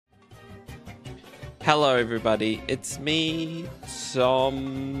Hello everybody, it's me,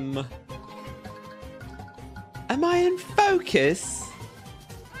 Tom. Am I in focus?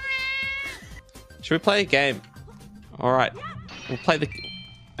 Should we play a game? Alright, we'll play the...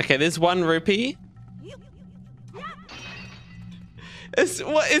 Okay, there's 1 rupee.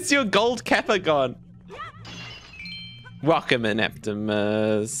 Is your gold kappa gone? Welcome in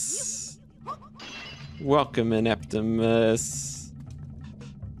Optimus. Welcome in Optimus.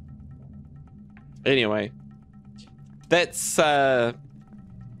 Anyway, that's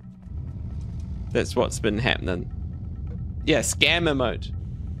what's been happening. Yeah, scammer mode.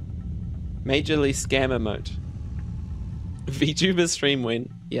 Majorly scammer mode. VTuber stream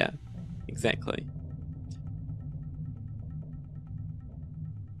win. Yeah, exactly.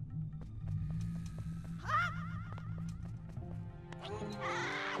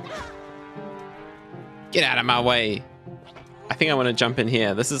 Get out of my way. I think I want to jump in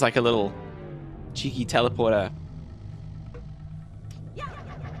here. This is like a little cheeky teleporter.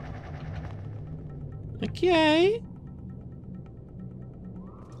 Okay.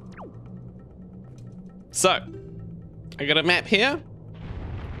 So, I got a map here.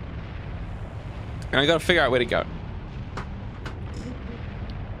 And I got to figure out where to go.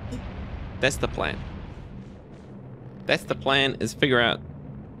 That's the plan. That's the plan, is figure out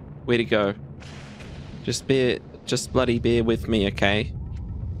where to go. Just bloody bear with me, okay?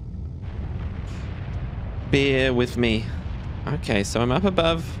 Bear with me. Okay, so I'm up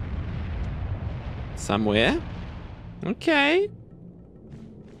above somewhere. Okay.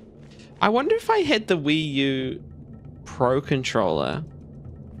 I wonder if I had the Wii U Pro controller,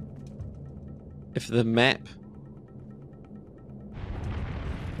 if the map...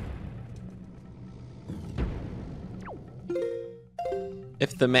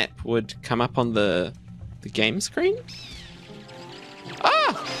 if the map would come up on the game screen?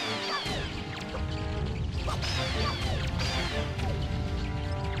 Ah!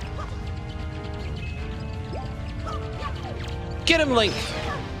 Get him, Link!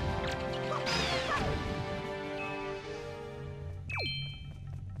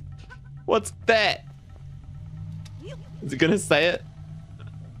 What's that? Is it gonna say it?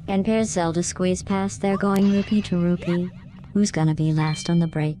 And pairs Zelda squeeze past, they're going rupee to rupee. Who's gonna be last on the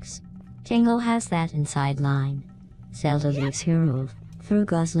brakes? Tingle has that inside line. Zelda leaves Hyrule through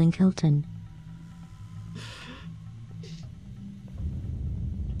Gosling Hilton.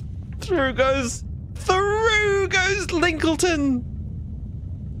 Through goes Linkleton.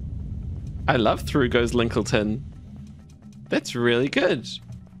 I love Through Goes Linkleton. That's really good.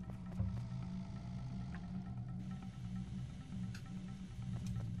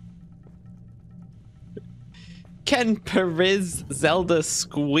 Can Perez Zelda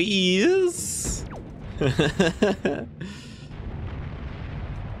squeeze?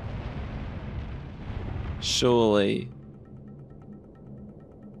 Surely.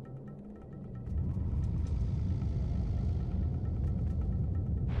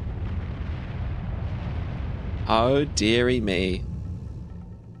 Oh, dearie me.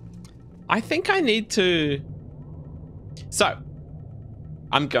 I think I need to... So,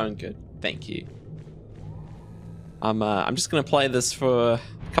 I'm going good. Thank you. I'm just gonna play this for a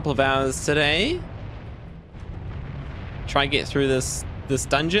couple of hours today. Try and get through this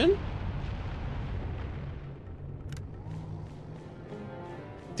dungeon.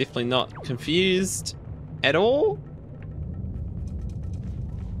 Definitely not confused at all.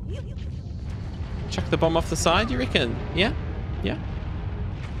 Chuck the bomb off the side, you reckon? Yeah? Yeah.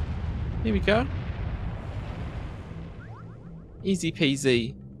 Here we go. Easy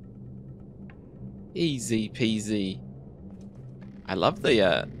peasy. Easy peasy. I love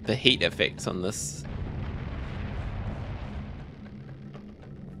the heat effects on this.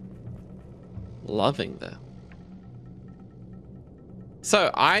 Loving the...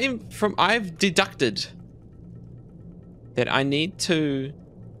 So I've deducted that I need to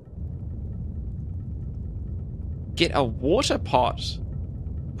get a water pot,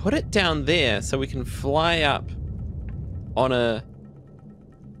 put it down there so we can fly up on a...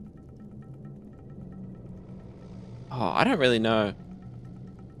 Oh, I don't really know.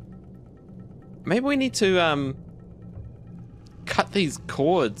 Maybe we need to cut these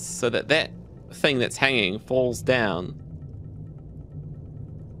cords so that that thing that's hanging falls down.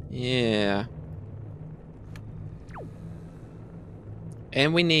 Yeah.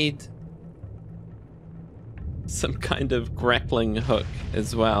 And we need some kind of grappling hook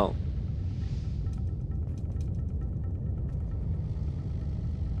as well.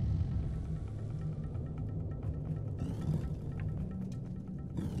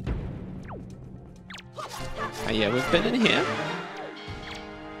 Oh yeah, we've been in here.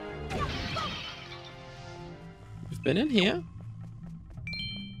 We've been in here.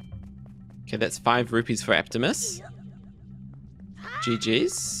 Okay, that's 5 rupees for Optimus.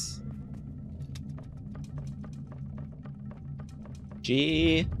 GG's.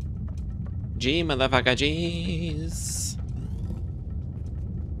 G motherfucker G's.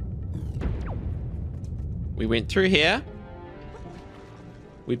 We went through here.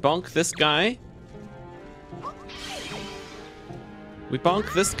 We bonk this guy. We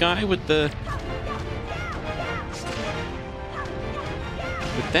bonk this guy with the...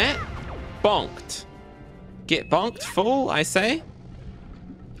 With that. Bonked. Get bonked, fool, I say.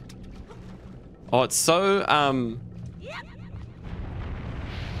 Oh, it's so,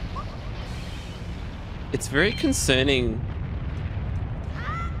 it's very concerning.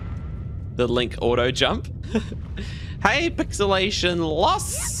 The Link auto jump. Hey, pixelation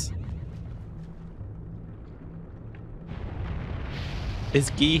loss. Is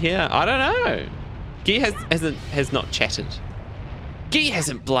Guy here? I don't know. Guy has not chatted. Guy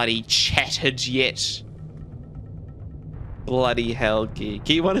hasn't bloody chatted yet. Bloody hell, Guy.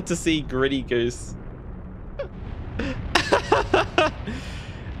 Guy wanted to see Gritty Goose.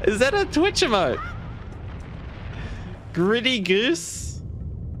 Is that a Twitch emote? Gritty Goose?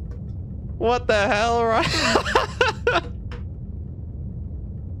 What the hell, right?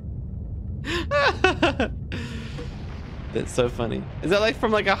 That's so funny. Is that like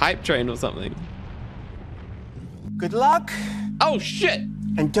from like a hype train or something? Good luck. Oh shit!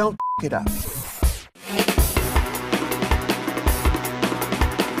 And don't f it up.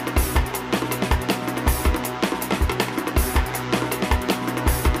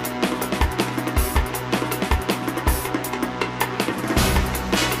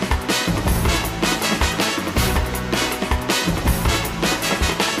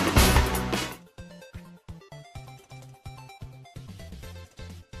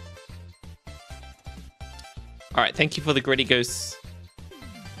 All right, thank you for the Gritty Goose.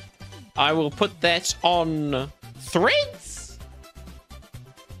 I will put that on Threads.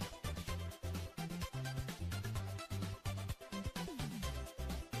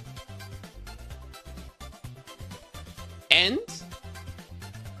 And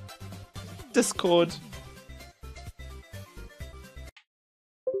Discord.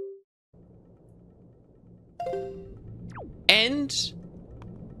 And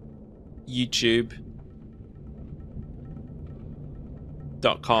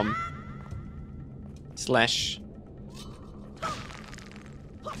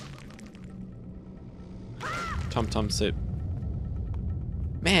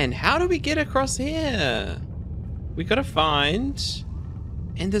Man, how do we get across here? We gotta find...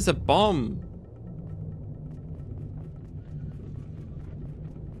 And there's a bomb.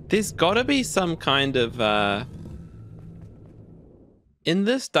 There's gotta be some kind of... In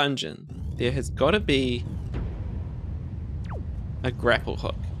this dungeon, there has gotta be a grapple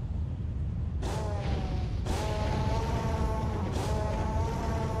hook.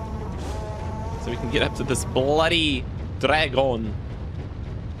 So we can get up to this bloody dragon.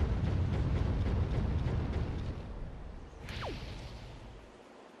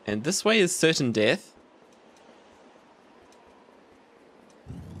 And this way is certain death.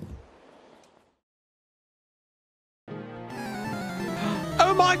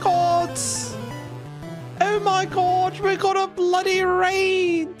 Oh my god! Oh my god, we got a bloody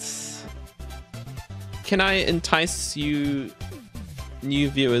raid! Can I entice you new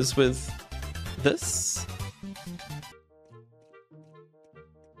viewers with this?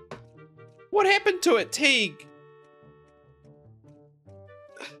 What happened to it, Teague?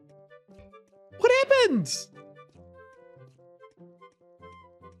 What happened?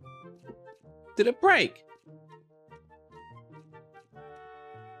 Did it break?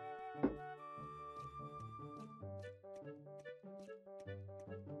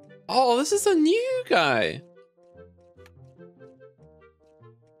 Oh, this is a new guy.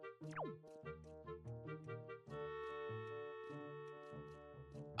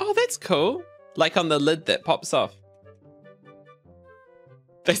 Oh, that's cool. Like on the lid that pops off.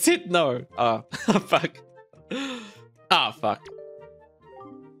 They said no. Oh, fuck. Oh, fuck.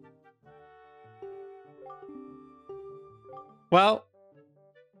 Well,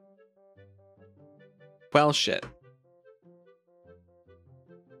 shit.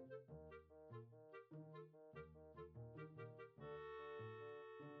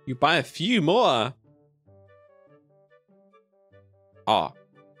 You buy a few more. Oh.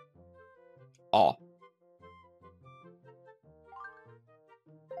 Oh.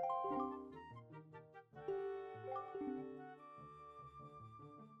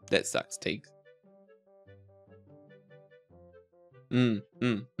 That sucks, Teague.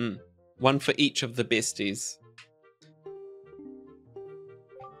 One for each of the besties.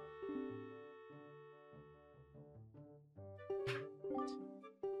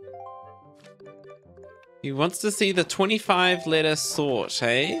 He wants to see the 25 letter sort,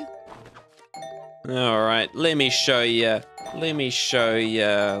 hey? Alright, let me show you. Let me show you.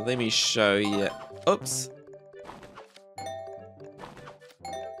 Let me show you. Oops.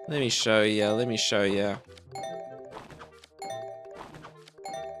 Let me show you. Let me show you.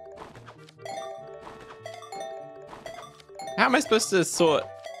 How am I supposed to sort?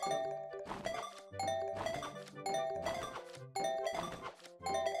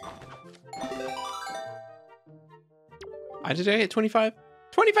 Did I hit 25?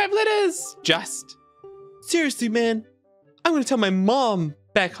 25 letters! Just. Seriously, man. I'm gonna tell my mom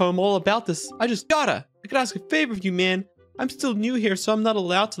back home all about this. I just gotta. I could ask a favor of you, man. I'm still new here, so I'm not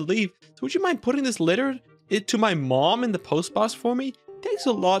allowed to leave. So would you mind putting this letter to my mom in the post box for me? Thanks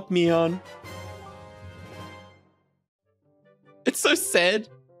a lot, Mion. It's so sad.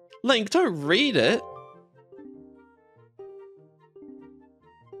 Link, don't read it.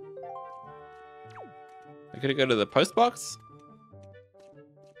 I gotta go to the post box.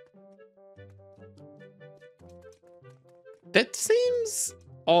 That seems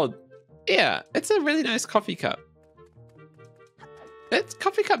odd. Yeah, it's a really nice coffee cup. That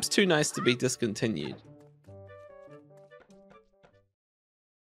coffee cup's too nice to be discontinued.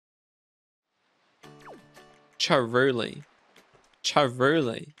 Charuli.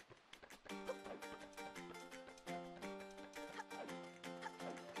 Charuli.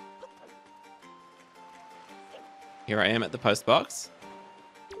 Here I am at the post box.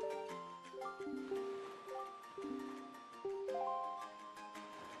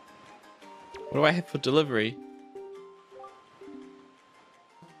 What do I have for delivery?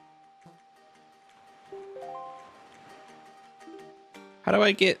 How do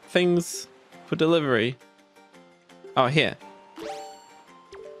I get things for delivery? Oh, here.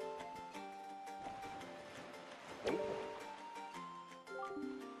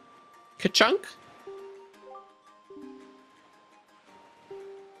 Ka-chunk?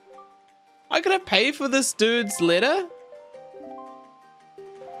 I gotta pay for this dude's letter?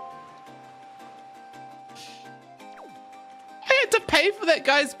 I had to pay for that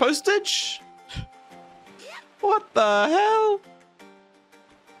guy's postage? What the hell?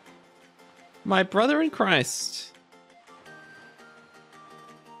 My brother in Christ.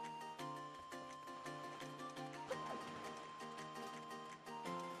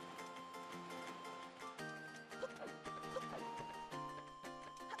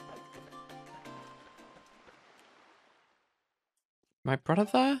 My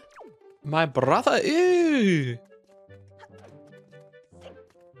brother? My brother? Ew!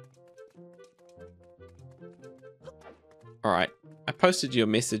 Alright, I posted you a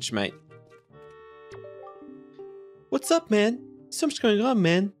message, mate. What's up, man? So much going on,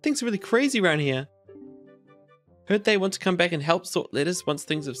 man. Things are really crazy around here. Heard they want to come back and help sort letters once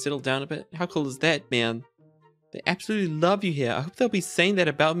things have settled down a bit. How cool is that, man? They absolutely love you here. I hope they'll be saying that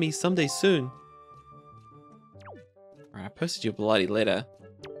about me someday soon. Alright, I posted you a bloody letter.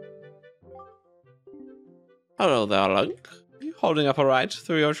 Hello there, Lunk. Are you holding up alright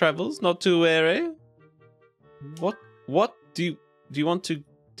through your travels? Not too weary? What do you want to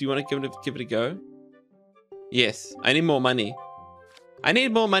give it a go? Yes, I need more money. I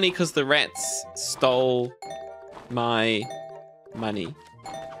need more money because the rats stole my money.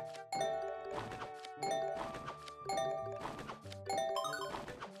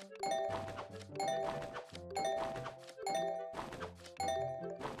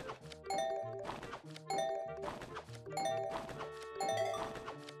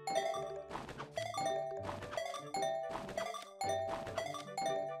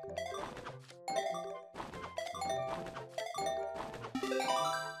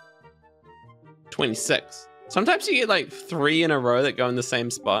 $26. Sometimes you get like 3 in a row that go in the same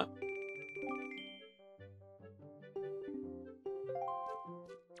spot.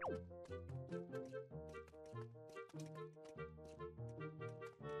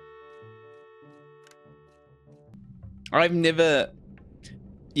 I've never...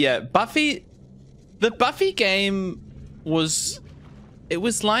 Yeah, Buffy... The Buffy game was... It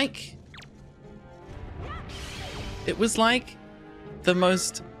was like the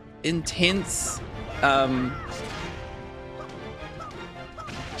most intense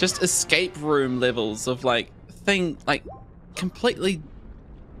just escape room levels of like completely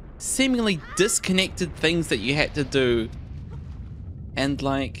seemingly disconnected things that you had to do, and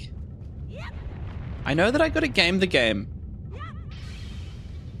like I know that I gotta game the game.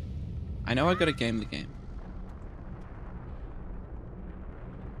 I know I gotta game the game.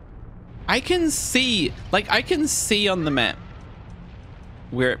 I can see on the map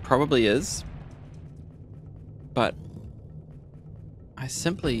where it probably is, but I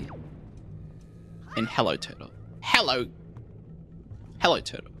simply And hello, turtle. Hello. Hello,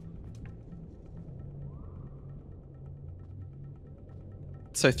 turtle.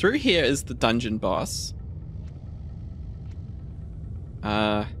 So through here is the dungeon boss.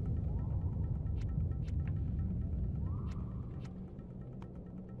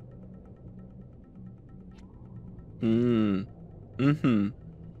 Mm-hmm.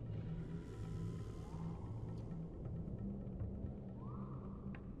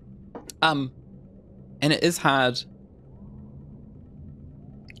 And it is hard,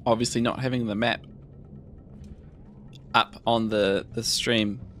 obviously not having the map up on the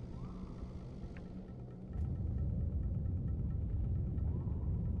stream.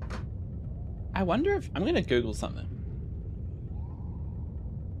 I wonder if, I'm gonna Google something.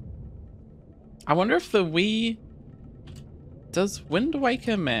 I wonder if the Wii, does Wind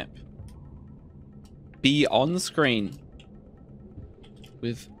Waker map be on the screen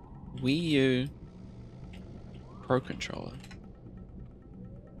with Wii U Pro Controller?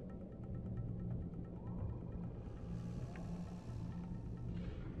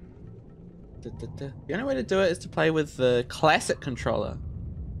 The only way to do it is to play with the classic controller.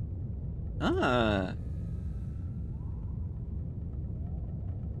 Ah.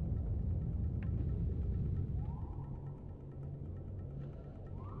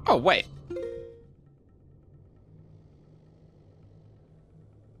 Oh, wait.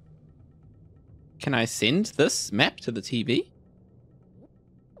 Can I send this map to the TV?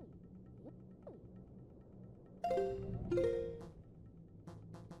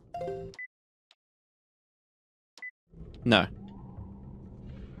 No.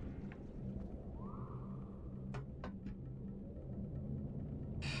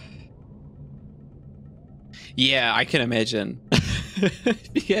 Yeah, I can imagine.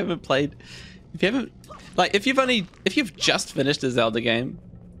 If you haven't played, if you haven't, like, if you've just finished a Zelda game,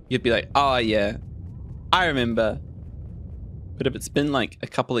 you'd be like, oh yeah, I remember. But if it's been like a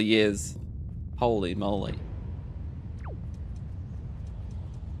couple of years, holy moly.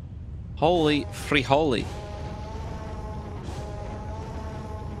 Holy free holy.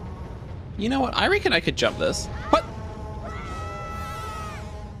 You know what? I reckon I could jump this. What?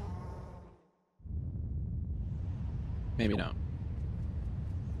 Maybe not.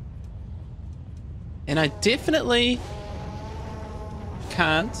 And I definitely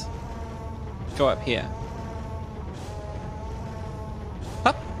can't go up here.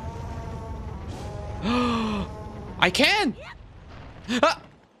 Up. I can. Ah!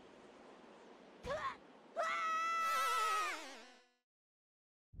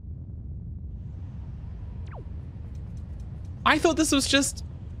 I thought this was just...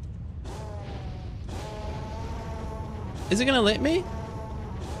 Is it gonna let me?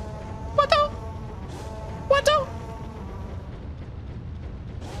 What the? What the?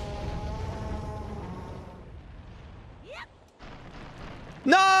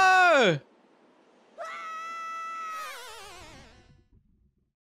 No!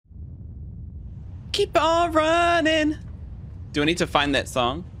 Keep on running. Do I need to find that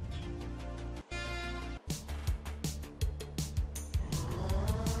song?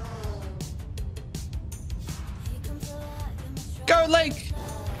 Go, Link!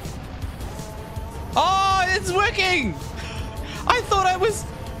 Oh, it's working! I thought I was...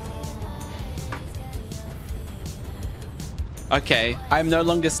 Okay, I'm no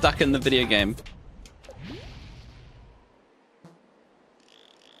longer stuck in the video game.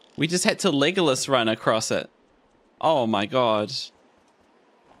 We just had to Legolas run across it. Oh my god.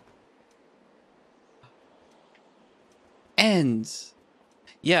 And...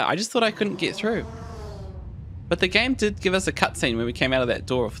 yeah, I just thought I couldn't get through. But the game did give us a cutscene when we came out of that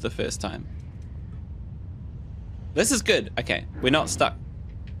door for the first time. This is good. Okay, we're not stuck.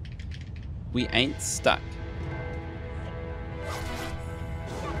 We ain't stuck.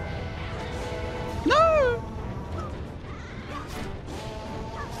 No!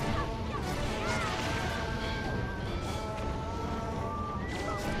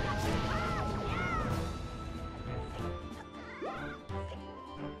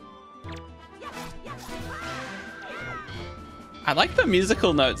 I like the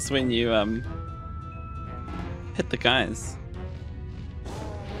musical notes when you hit the guys.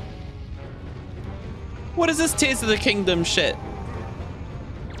 What is this Tears of the Kingdom shit?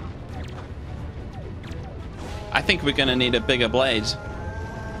 I think we're gonna need a bigger blade.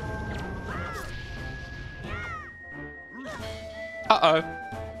 Uh-oh.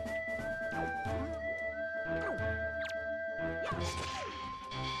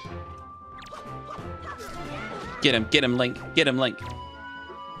 Get him, Link. Get him, Link.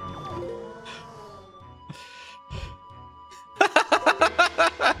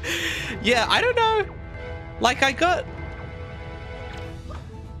 Yeah, I don't know. Like, I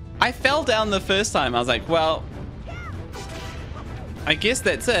fell down the first time. I was like, well, I guess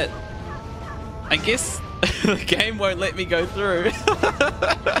that's it. I guess the game won't let me go through.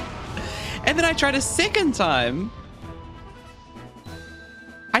 And then I tried a second time.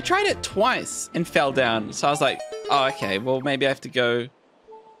 I tried it twice and fell down. So I was like, oh, okay, well, maybe I have to go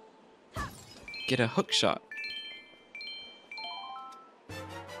get a hook shot.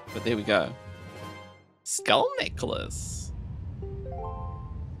 But there we go. Skull necklace.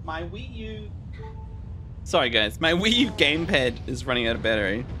 My Wii U. Sorry, guys. My Wii U gamepad is running out of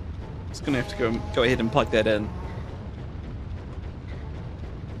battery. Just gonna have to go ahead and plug that in.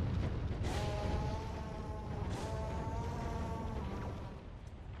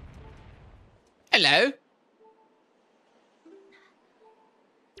 Hello.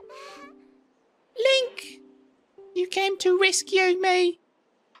 Link, you came to rescue me.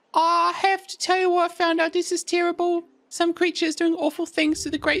 I have to tell you what I found out. This is terrible. Some creature is doing awful things to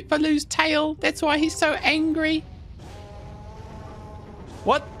the Great Valu's tail. That's why he's so angry.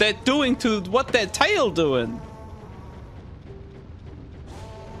 What they're doing to what their tail doing?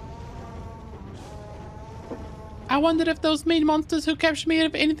 I wondered if those mean monsters who captured me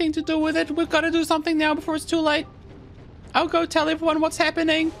have anything to do with it. We've got to do something now before it's too late. I'll go tell everyone what's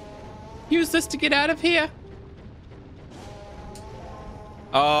happening. Use this to get out of here.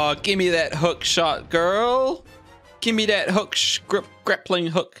 Oh, give me that hook shot, girl. Give me that hook, grappling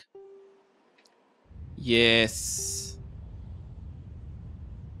hook. Yes.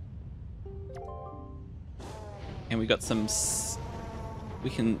 And we got some... We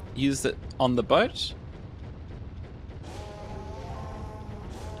can use it on the boat.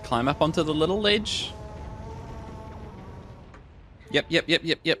 Climb up onto the little ledge. Yep.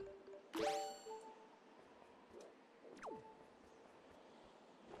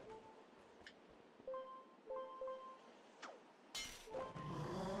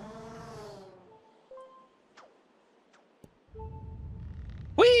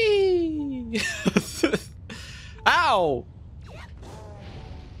 Whee! Ow!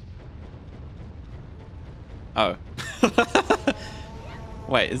 Oh.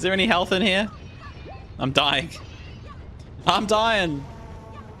 Wait, is there any health in here? I'm dying. I'm dying.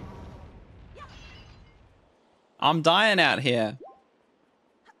 I'm dying out here.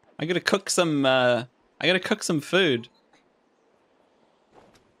 I gotta cook some food.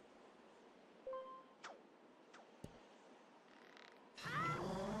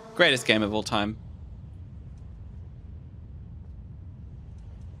 Greatest game of all time.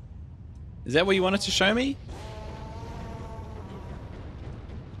 Is that what you wanted to show me?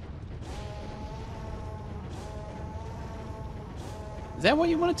 Is that what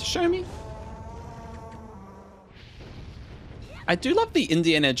you wanted to show me? I do love the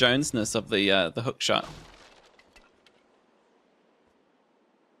Indiana Jones-ness of the hook shot.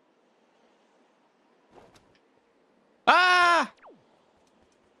 Ah!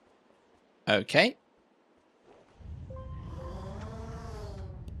 Okay.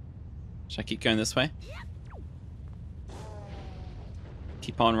 Should I keep going this way?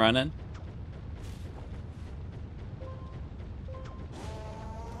 Keep on running.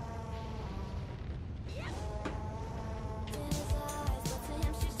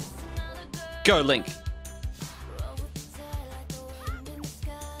 Go, Link.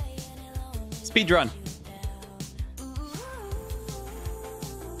 Speed run.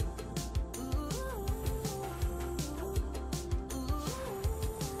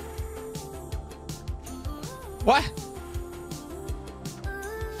 What?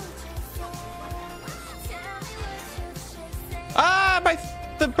 Ah,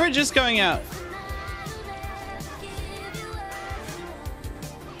 the bridge is going out.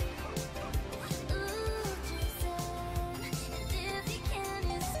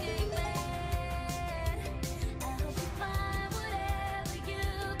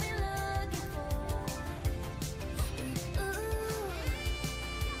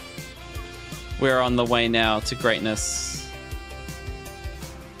 We're on the way now to greatness.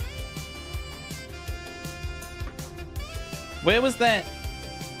 Where was that?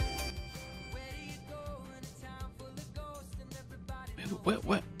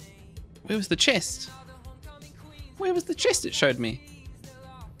 Where was the chest? Where was the chest it showed me?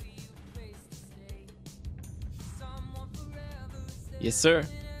 Yes, sir.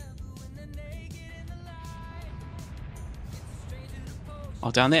 Oh,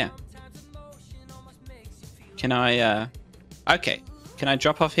 down there. Can I, okay. Can I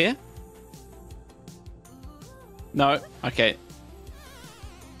drop off here? No. Okay.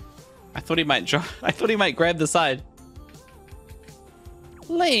 I thought he might drop. I thought he might grab the side.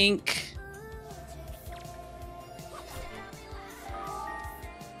 Link.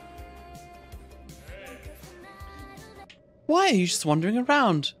 Why are you just wandering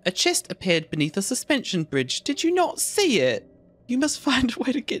around? A chest appeared beneath a suspension bridge. Did you not see it? You must find a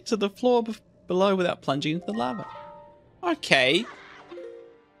way to get to the floor below without plunging into the lava. Okay.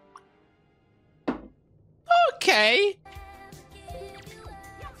 Okay.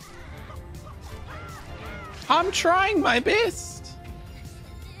 I'm trying my best.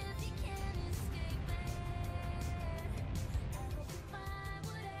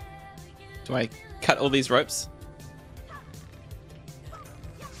 Do I cut all these ropes?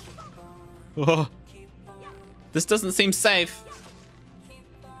 Oh, this doesn't seem safe.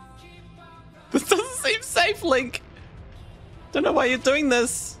 This doesn't seem safe, Link. Don't know why you're doing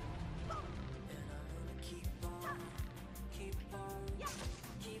this.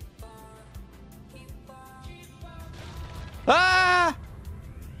 Ah!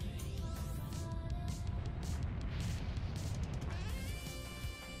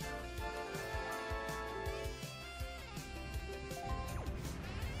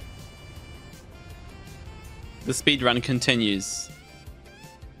 The speed run continues.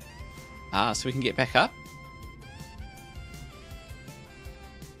 Ah, so we can get back up?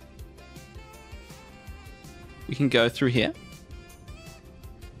 We can go through here.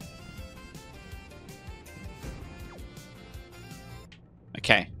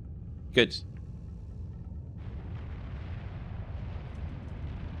 Okay, good.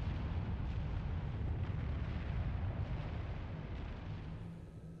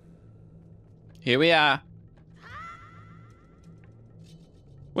 Here we are.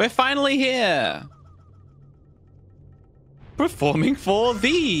 We're finally here. Performing for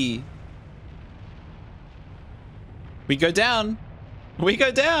thee. We go down. We go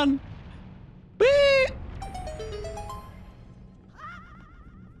down. Whee!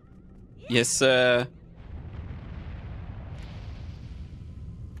 Yes, sir.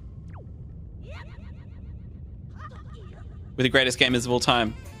 We're the greatest gamers of all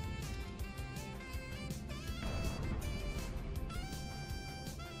time.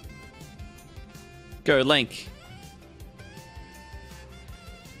 Go, Link.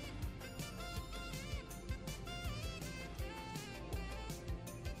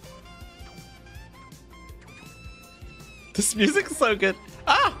 This music's so good.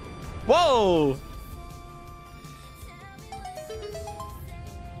 Ah! Whoa!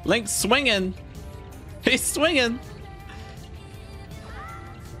 Link's swinging. He's swinging.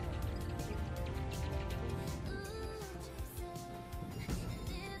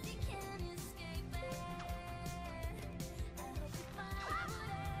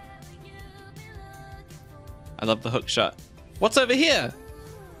 I love the hook shot. What's over here?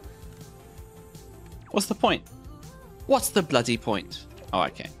 What's the point? What's the bloody point? Oh,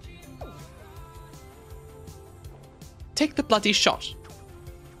 okay. Take the bloody shot.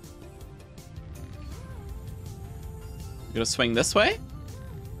 I'm gonna swing this way.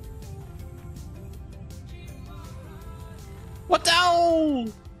 What? Ow!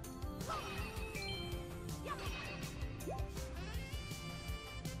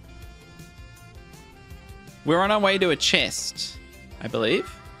 We're on our way to a chest, I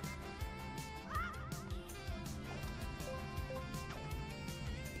believe.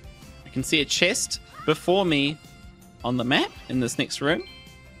 I can see a chest before me on the map in this next room.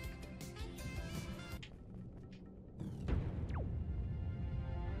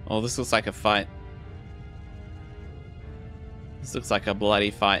 Oh, this looks like a fight. This looks like a bloody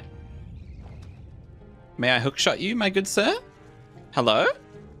fight. May I hookshot you, my good sir? Hello?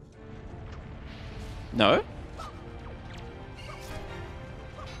 No?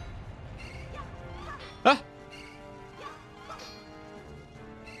 Ah!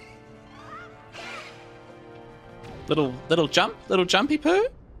 Little jump, little jumpy poo.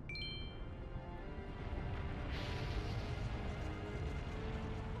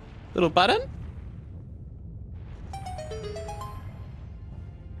 Little button.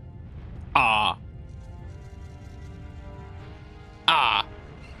 Ah. Ah.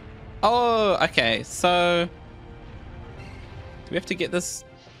 Oh, okay. So do we have to get this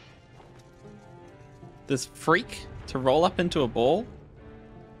freak to roll up into a ball?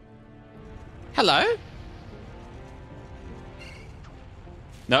 Hello?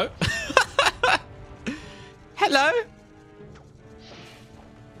 No? Hello?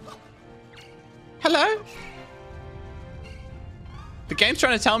 Hello? The game's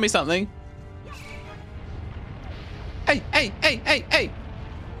trying to tell me something. Hey, hey, hey, hey, hey!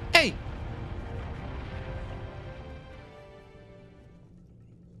 Hey!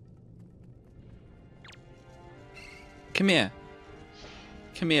 Come here.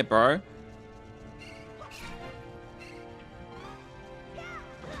 Come here, bro.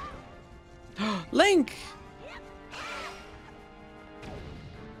 Link!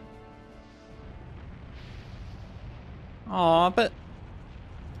 Aw, but...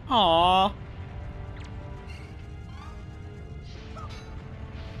 Aw.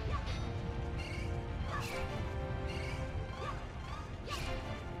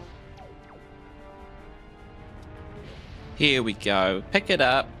 Here we go. Pick it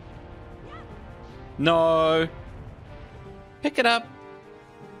up. No. Pick it up.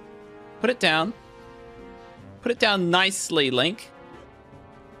 Put it down. Put it down nicely, Link.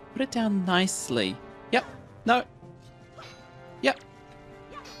 Put it down nicely. Yep. No. Yep.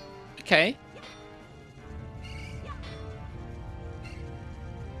 Okay.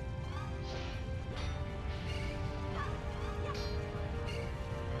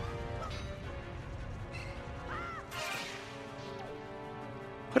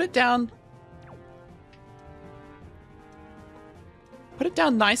 Put it down. Put it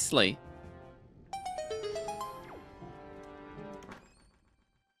down nicely.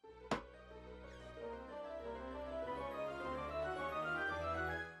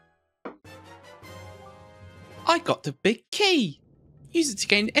 I got the big key. Use it to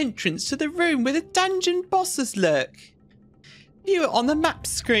gain entrance to the room where the dungeon bosses lurk. View it on the map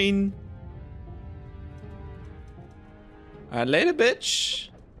screen. Alright, later, bitch.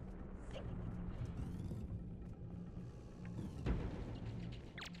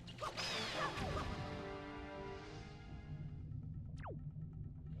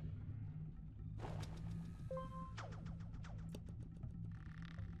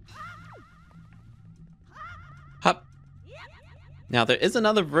 Hup. Now there is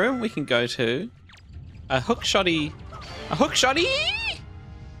another room we can go to. A hookshotty. A hookshotty!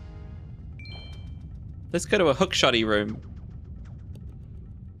 Let's go to a hookshotty room.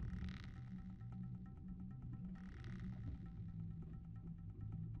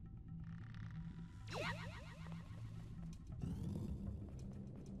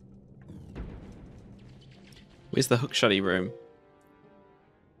 Where's the hookshotty room?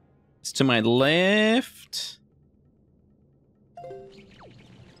 It's to my left.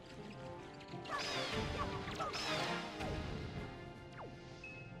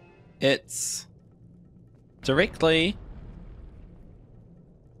 It's directly.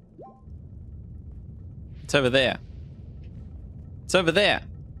 It's over there. It's over there.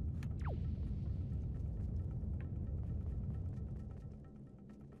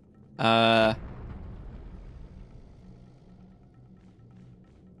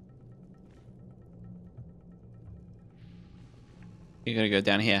 You gotta go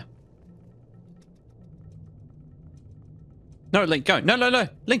down here. No, Link, go. No, no, no.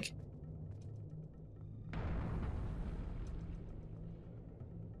 Link.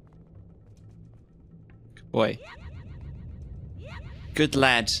 Good boy. Good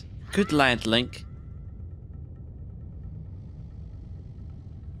lad. Good lad, Link.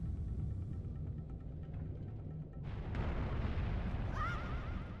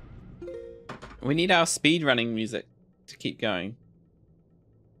 We need our speedrunning music to keep going.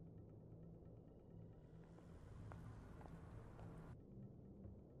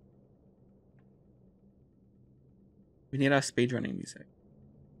 We need our speedrunning music.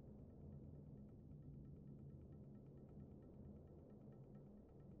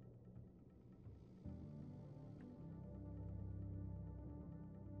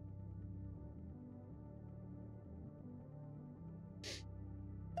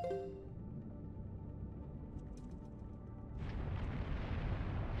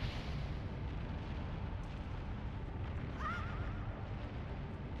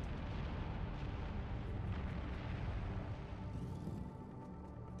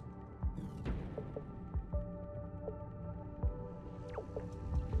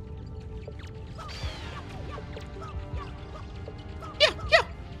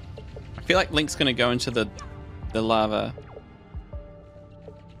 I feel like Link's gonna go into the lava.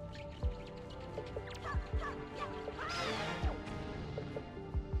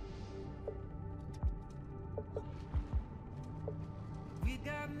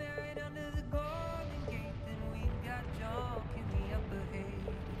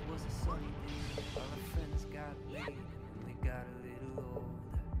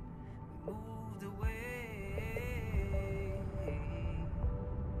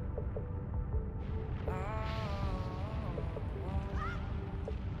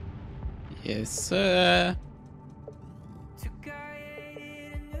 Yes, sir.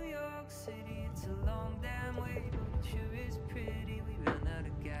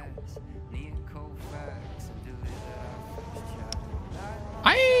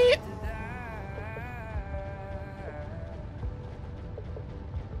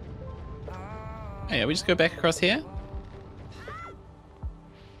 Hey, we just go back across here?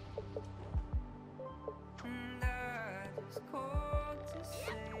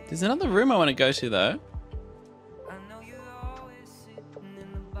 There's another room I want to go to though.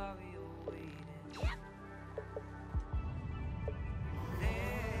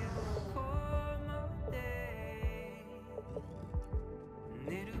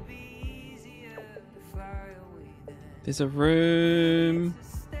 There's a room.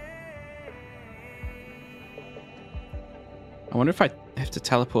 I wonder if I have to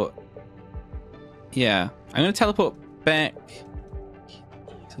teleport. Yeah, I'm going to teleport back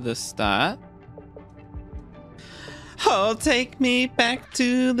to the start. Oh, take me back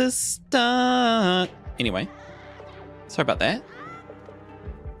to the start. Anyway, sorry about that.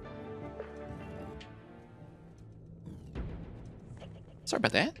 Sorry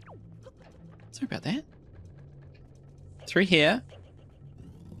about that. Sorry about that. 3 here.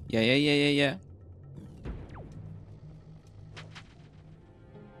 Yeah.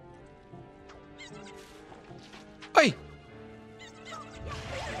 Oi!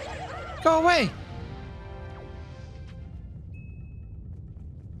 Go away!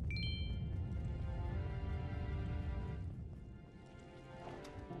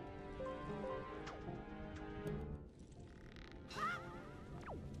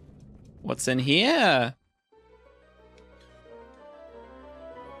 What's in here?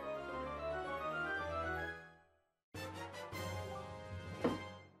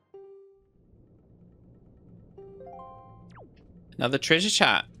 Another treasure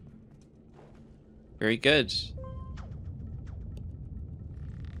chart. Very good.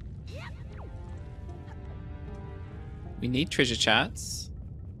 We need treasure charts.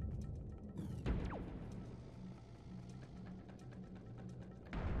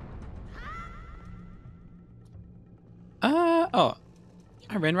 Oh.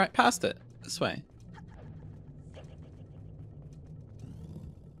 I ran right past it. This way.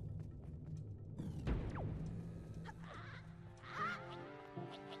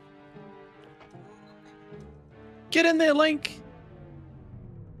 Get in there, Link!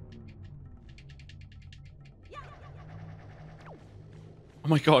 Oh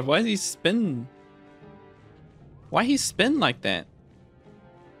my god, why does he spin? Why he spin like that?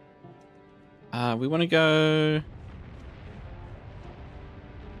 We want to go...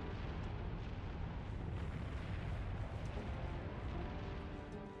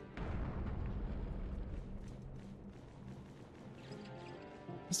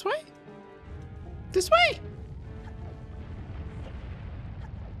 This way? This way!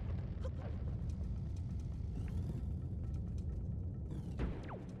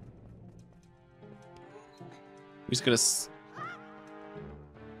 We just gotta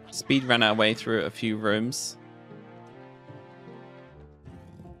speed run our way through a few rooms.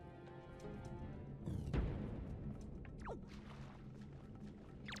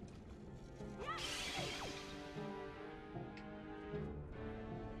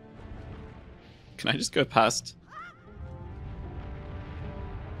 Can I just go past?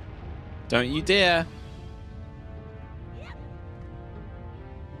 Don't you dare!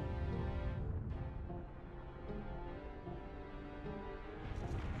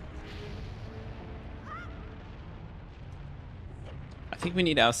 I think we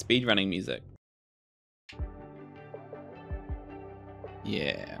need our speedrunning music.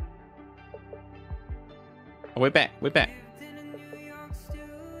 Yeah. Oh, we're back. We're back.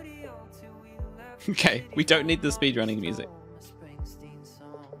 Okay, we don't need the speedrunning music.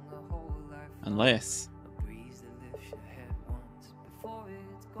 Unless...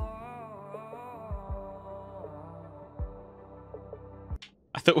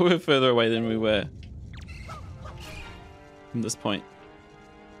 I thought we were further away than we were from this point.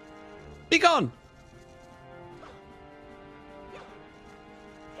 Be gone!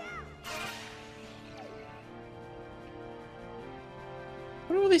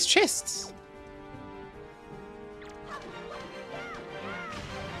 What are all these chests?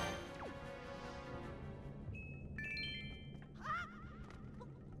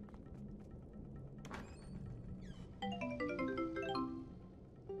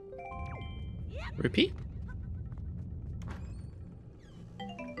 Rupee?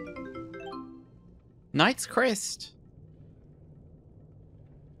 Knight's Crest.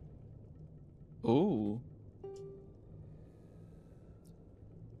 Ooh.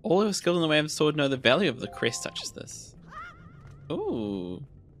 All who are skilled in the way of sword know the value of the crest such as this. Ooh.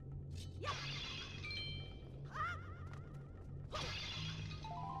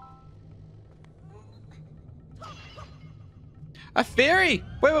 A fairy!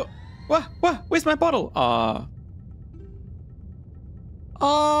 Wait, what? Where's my bottle? Ah.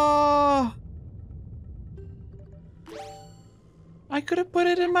 Oh. I could have put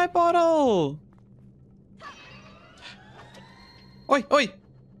it in my bottle. Oi, oi.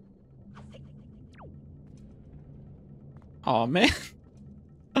 Oh, man.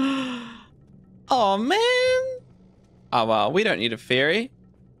 Oh, man. Oh, well, we don't need a fairy.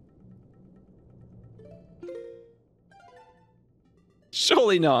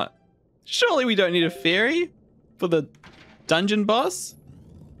 Surely not. Surely we don't need a fairy for the dungeon boss?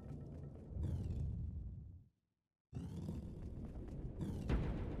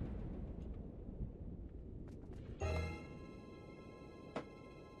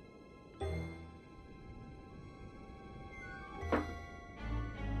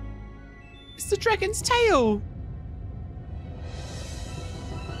 It's the dragon's tail.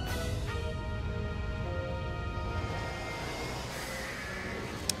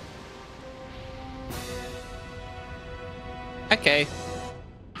 Okay.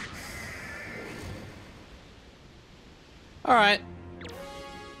 All right.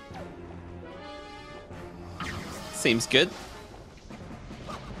 Seems good.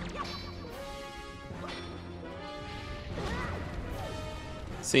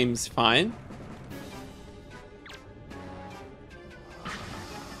 Seems fine.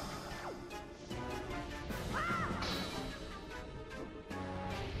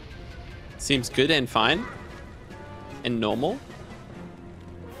 Seems good and fine. And normal.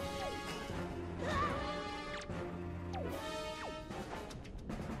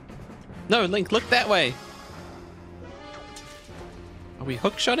 No, Link, look that way. Are we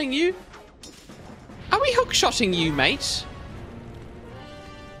hookshotting you? Are we hookshotting you, mate?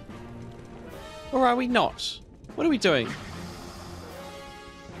 Or are we not? What are we doing?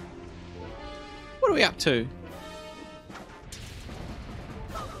 What are we up to?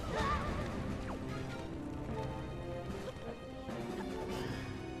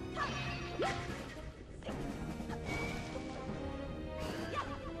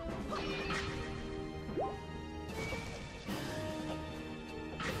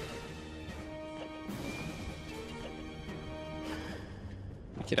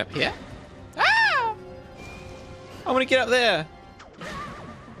 Get up here. Ah! I want to get up there.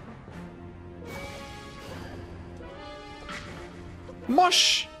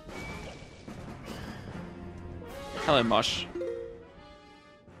 Mosh. Hello, Mosh.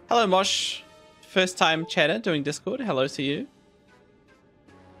 Hello, Mosh. First time chatter doing Discord. Hello to you.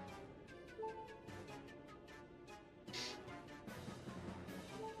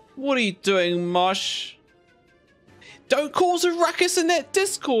 What are you doing, Mosh? Don't cause a ruckus in that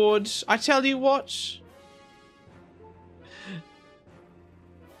Discord. I tell you what.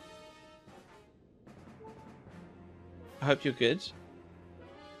 I hope you're good.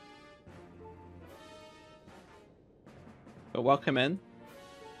 But welcome in.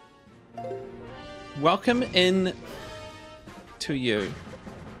 Welcome in to you.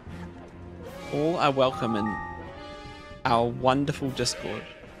 All are welcome in our wonderful Discord.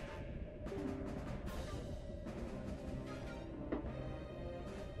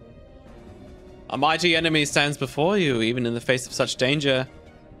 A mighty enemy stands before you, even in the face of such danger.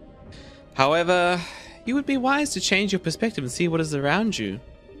 However, you would be wise to change your perspective and see what is around you.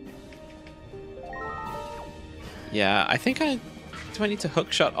 Yeah, I think do I need to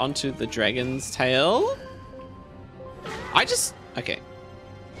hookshot onto the dragon's tail? Okay.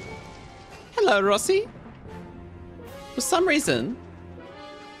 Hello, Rossi. For some reason,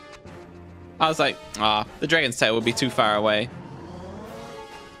 I was like, the dragon's tail would be too far away.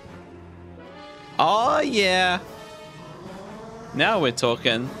 Oh, yeah. Now we're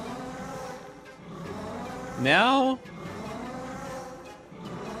talking. Now.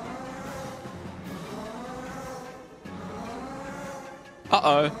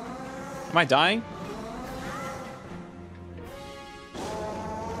 Uh-oh. Am I dying?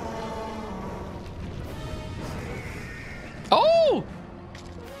 Oh!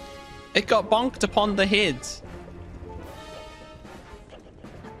 It got bonked upon the head.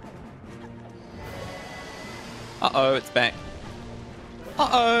 Uh-oh, it's back.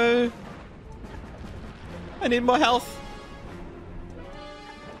 Uh-oh. I need more health.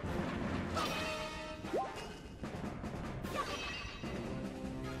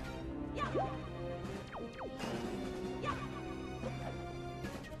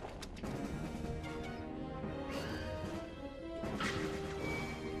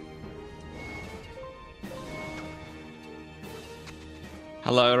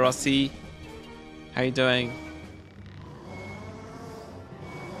 Hello, Rossi. How you doing?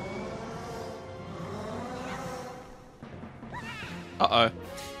 Uh-oh.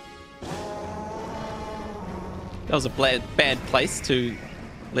 That was a bad place to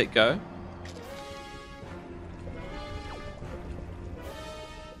let go.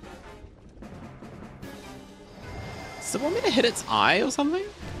 Does it want me to hit its eye or something?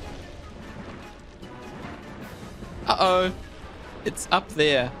 Uh-oh. Uh-oh. It's up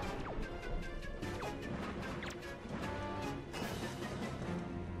there.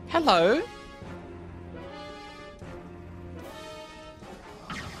 Hello.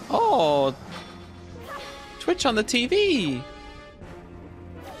 Oh. Twitch on the TV.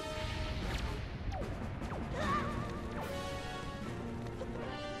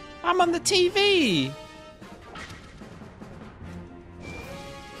 I'm on the TV.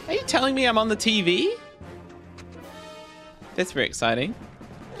 Are you telling me I'm on the TV? That's very exciting.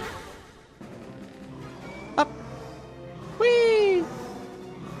 Up. Whee!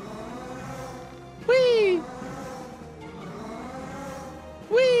 Whee!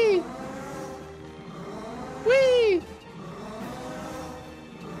 Whee! Whee!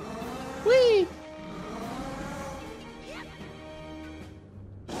 Whee!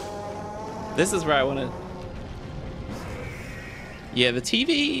 This is where I want to... Yeah, the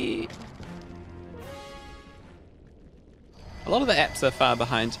TV... A lot of the apps are far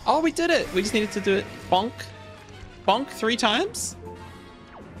behind. Oh, we did it! We just needed to do it. Bonk. Bonk 3 times?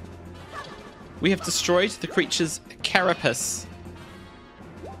 We have destroyed the creature's carapace.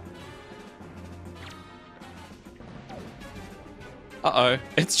 Uh-oh.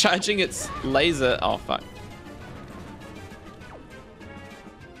 It's charging its laser. Oh, fuck.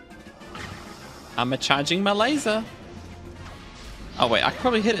 I'm charging my laser. Oh, wait. I can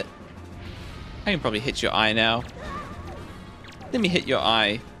probably hit it. I can probably hit your eye now. Let me hit your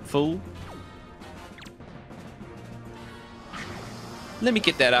eye, fool. Let me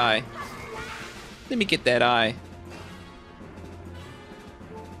get that eye. Let me get that eye.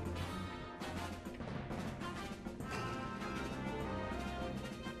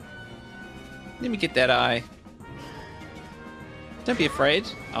 Let me get that eye. Don't be afraid.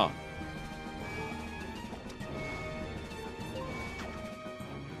 Oh.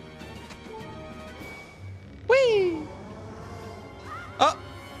 Whee! Oh!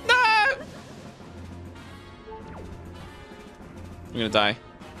 No! I'm gonna die.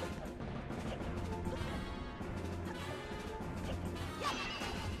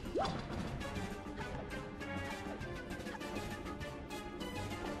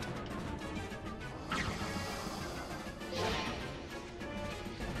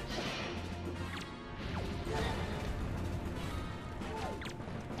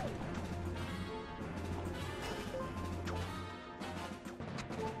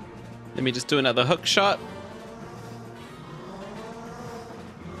 Let me just do another hook shot.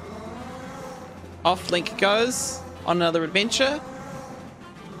 Off Link goes on another adventure.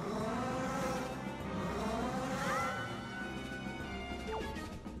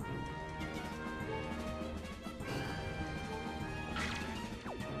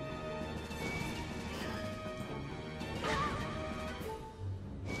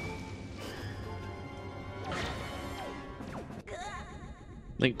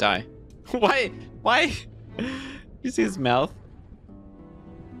 Link die. Why? Why? You see his mouth?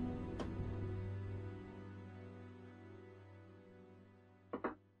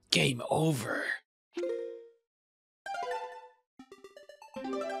 Game over.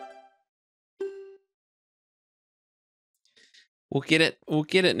 We'll get it. We'll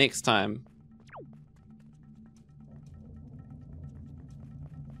get it next time.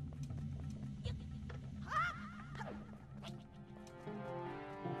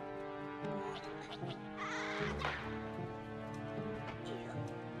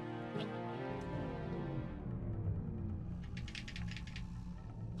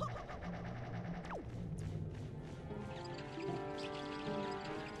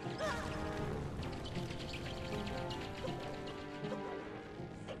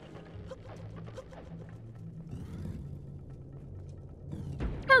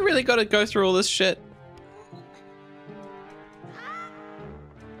 I really gotta go through all this shit.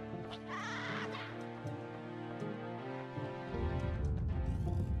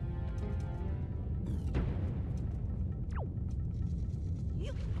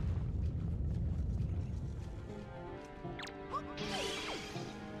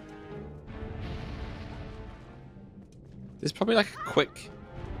 There's probably like a quick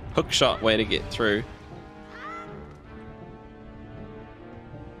hookshot way to get through.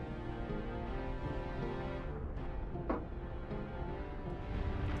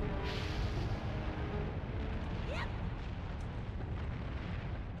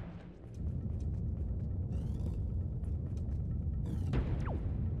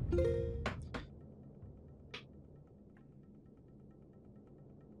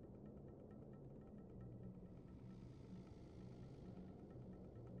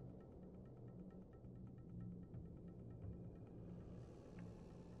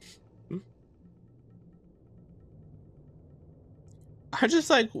 I'm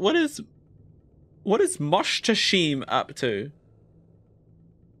just like, what is Mosh Tashim up to?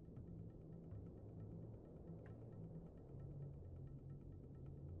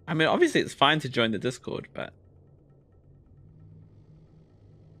 I mean, obviously it's fine to join the Discord, but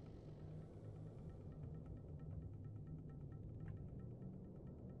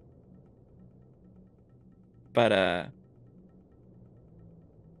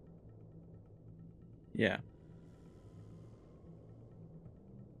yeah.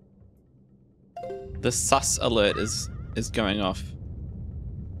 The sus alert is going off.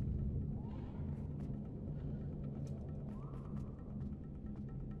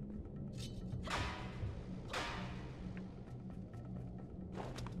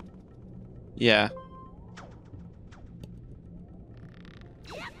 Yeah.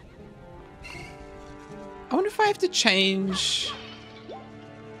 I wonder if I have to change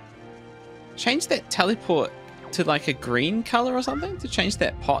that teleport to like a green color or something to change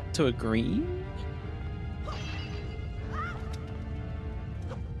that pot to a green.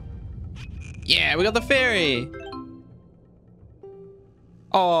 Yeah, we got the fairy.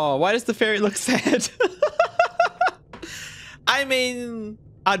 Oh, why does the fairy look sad? I mean,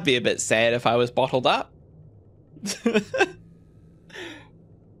 I'd be a bit sad if I was bottled up.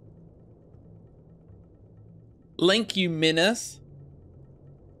 Link, you menace.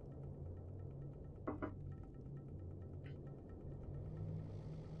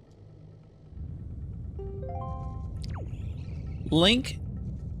 Link,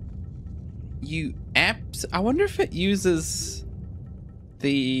 you apps. I wonder if it uses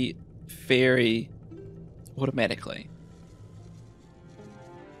the fairy automatically.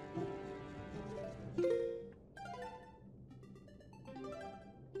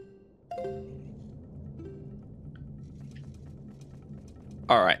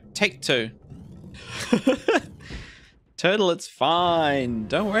 All right, take two. Turtle, it's fine.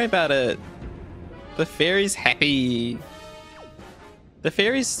 Don't worry about it. The fairy's happy. The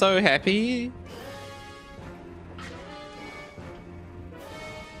fairy's so happy.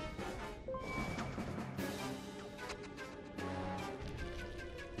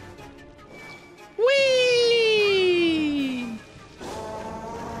 Whee!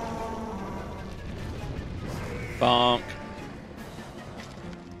 Bonk.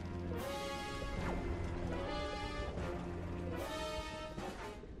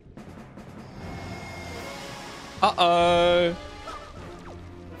 Uh-oh.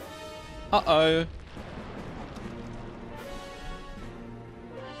 Uh-oh.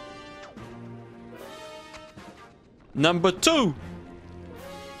 Number 2.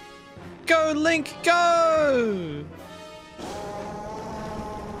 Go, Link, go!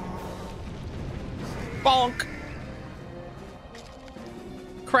 Bonk.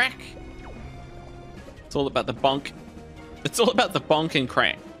 Crack. It's all about the bonk. It's all about the bonk and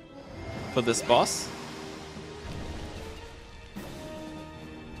crack for this boss.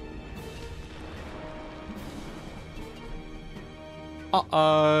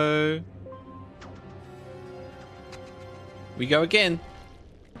 Uh-oh. We go again.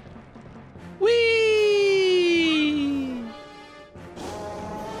 Whee!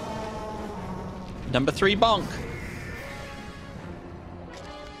 Number 3 bonk.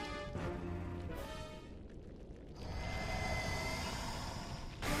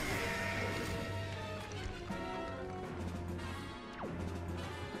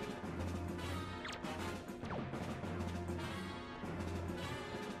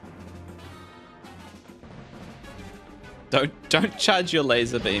 Don't charge your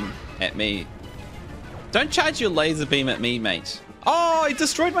laser beam at me. Don't charge your laser beam at me, mate. Oh, he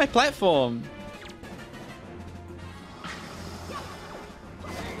destroyed my platform.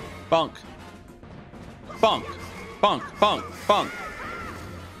 Bonk. Bonk. Bonk. Bonk. Bonk.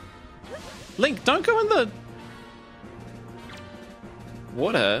 Link, don't go in the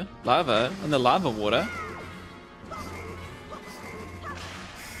water. Lava. In the lava water.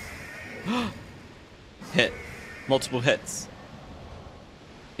 Hit. Multiple hits.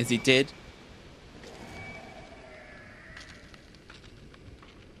 Is he dead?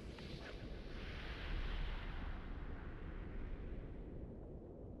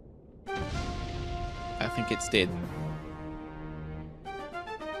 I think it's dead.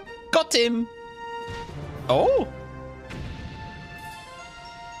 Got him! Oh!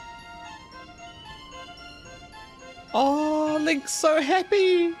 Oh, Link's so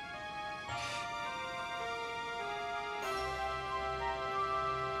happy!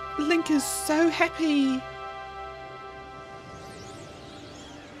 Link is so happy!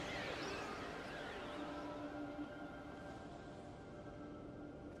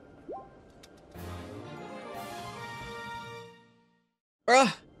 Ugh.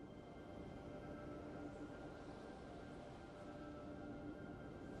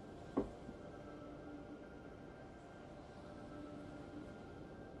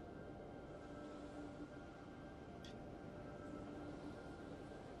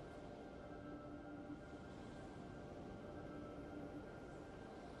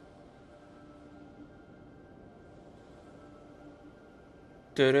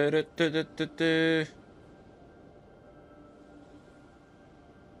 Du-du-du-du-du-du-du.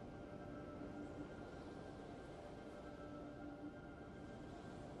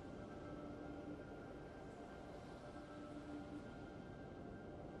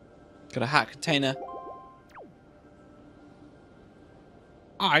 Got a hat container.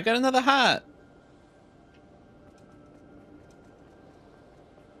 Oh, I got another hat.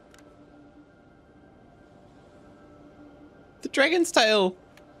 The dragon's tail.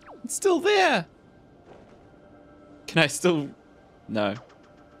 It's still there. Can I still... No.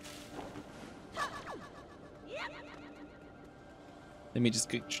 Let me just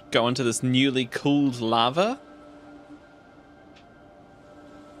go into this newly cooled lava.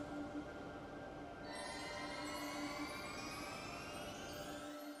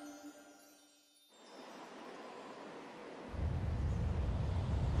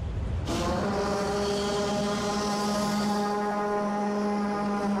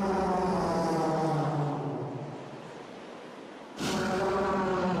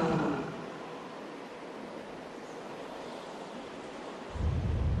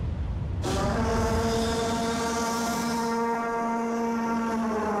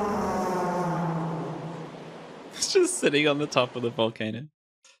 It's just sitting on the top of the volcano.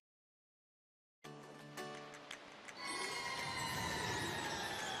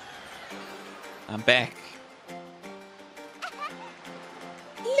 I'm back.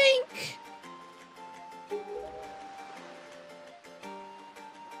 Link!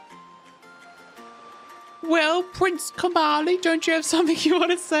 Well, Prince Kamali, don't you have something you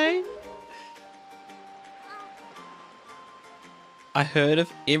want to say? I heard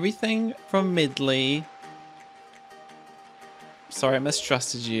of everything from Midley. Sorry, I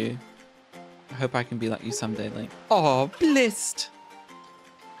mistrusted you. I hope I can be like you someday, Link. Oh, blessed.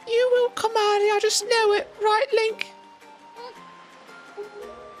 You will, Kamali, I just know it. Right, Link?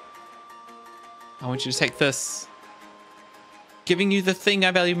 I want you to take this. Giving you the thing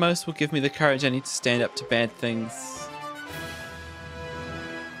I value most will give me the courage I need to stand up to bad things.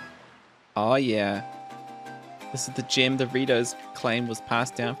 Oh, yeah. This is the gem the Ritos claim was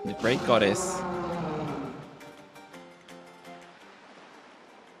passed down from the great goddess.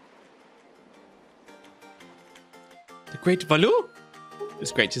 The great Valu?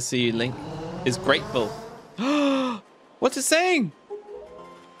 It's great to see you, Link. Is grateful. What's it saying?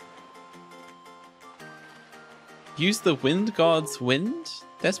 Use the wind god's wind?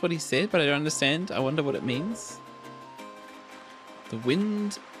 That's what he said, but I don't understand. I wonder what it means. The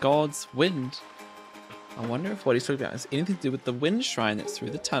wind god's wind. I wonder if what he's talking about has anything to do with the wind shrine that's through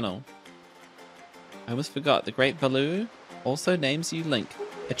the tunnel. I almost forgot. The great Valu also names you Link.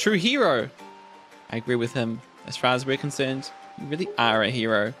 A true hero. I agree with him. As far as we're concerned, you really are a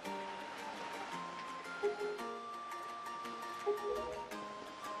hero.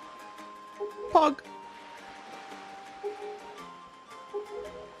 Pog.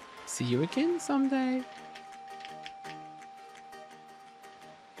 See you again someday.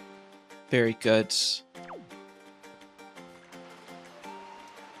 Very good.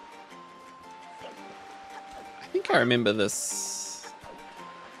 I think I remember this.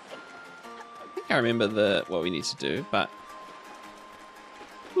 I think I remember what we need to do, but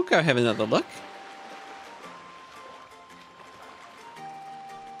we'll go have another look.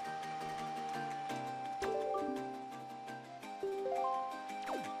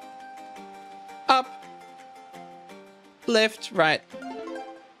 Up, left, right.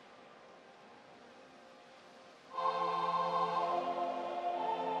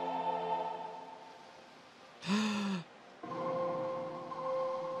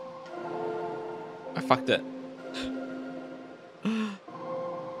 I fucked it.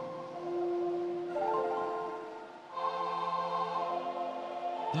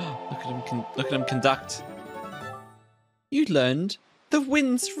 Look at him conduct. You learned the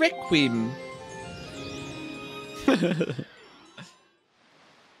Wind's Requiem.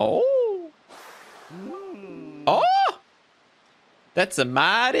 Oh. Oh! That's a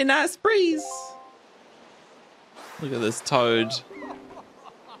mighty nice breeze. Look at this toad.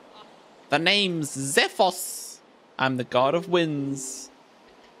 The name's Zephos. I'm the god of winds.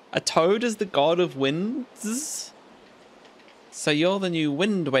 A toad is the god of winds? So you're the new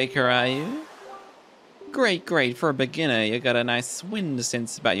Windwaker, are you? Great, great. For a beginner, you got a nice wind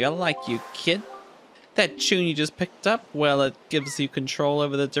sense about you. I like you, kid. That tune you just picked up, well, it gives you control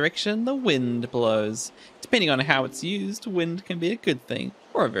over the direction the wind blows. Depending on how it's used, wind can be a good thing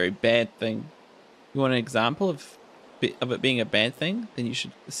or a very bad thing. You want an example of it being a bad thing? Then you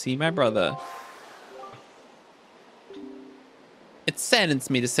should see my brother. It saddens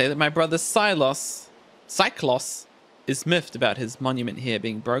me to say that my brother Cyclos is miffed about his monument here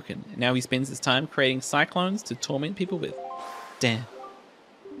being broken. And now he spends his time creating cyclones to torment people with. Damn.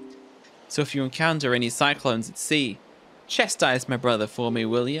 So if you encounter any cyclones at sea, chastise my brother for me,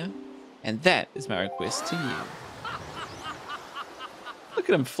 will ya? And that is my request to you. Look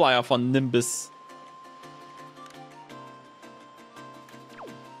at him fly off on Nimbus.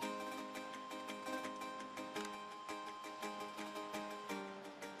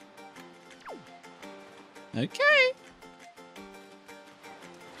 Okay.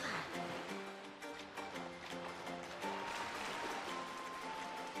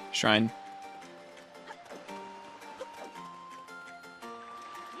 Shrine.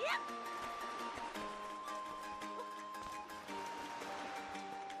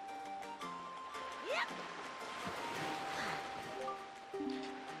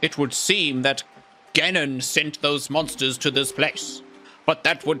 It would seem that Ganon sent those monsters to this place, but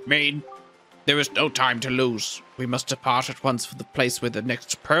that would mean there is no time to lose. We must depart at once for the place where the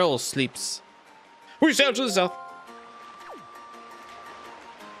next pearl sleeps. We sail to the south.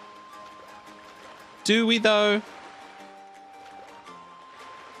 Do we though?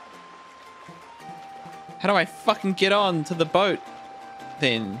 How do I fucking get on to the boat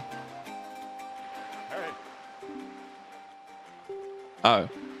then? Oh.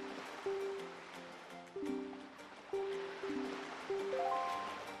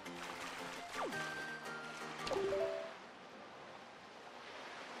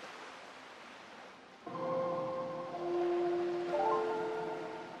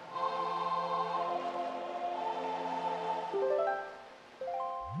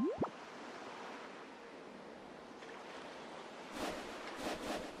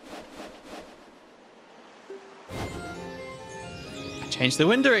 Change the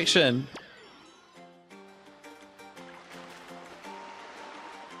wind direction.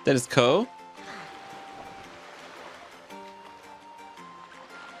 That is cool.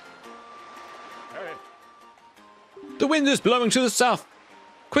 The wind is blowing to the south.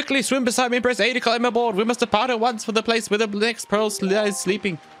 Quickly swim beside me and press A to climb aboard. We must depart at once for the place where the next pearl lies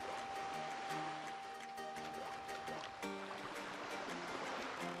sleeping.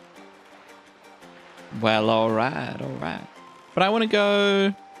 Well, all right. But I want to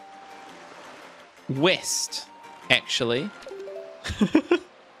go west, actually.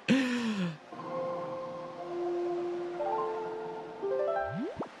 I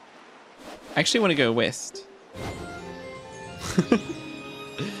actually want to go west.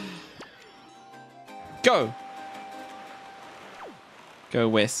 Go! Go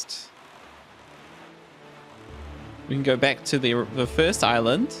west. We can go back to the first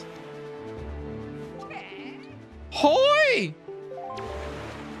island. Hoi!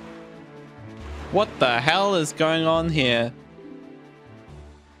 What the hell is going on here?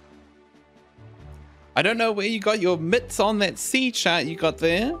 I don't know where you got your mitts on that sea chart you got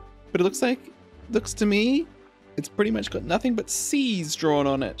there, but it looks to me, it's pretty much got nothing but seas drawn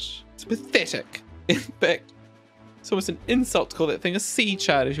on it. It's pathetic. In fact, it's almost an insult to call that thing a sea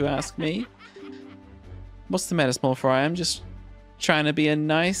chart, if you ask me. What's the matter, small fry? I'm just trying to be a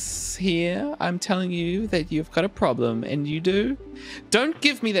nice here. I'm telling you that you've got a problem, and you do. Don't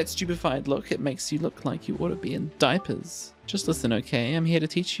give me that stupefied look. It makes you look like you ought to be in diapers. Just listen, okay? I'm here to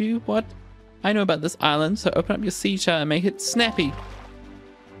teach you what I know about this island, so open up your sea chart and make it snappy.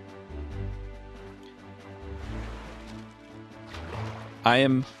 I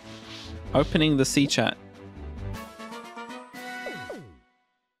am opening the sea chart.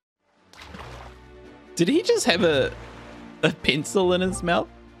 Did he just have a pencil in his mouth?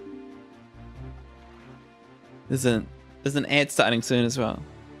 There's an ad starting soon as well.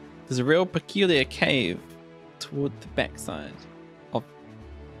 There's a real peculiar cave toward the backside of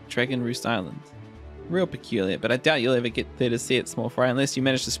Dragon Roost Island. Real peculiar, but I doubt you'll ever get there to see it, small fry, unless you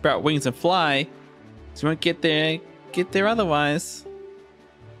manage to sprout wings and fly. So you won't get there otherwise.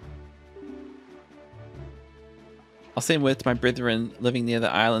 I'll send word to my brethren living near the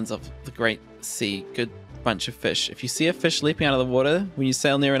islands of the Great Sea. Good bunch of fish. If you see a fish leaping out of the water when you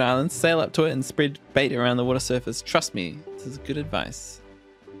sail near an island, sail up to it and spread bait around the water surface. Trust me, this is good advice.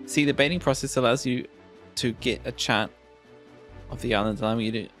 See, the baiting process allows you to get a chart of the island, allowing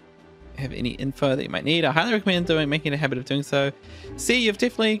you to have any info that you might need, I highly recommend making a habit of doing so. C, you're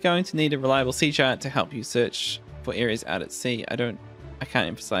definitely going to need a reliable sea chart to help you search for areas out at sea. I can't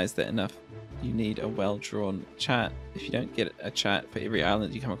emphasize that enough. You need a well-drawn chart. If you don't get a chart for every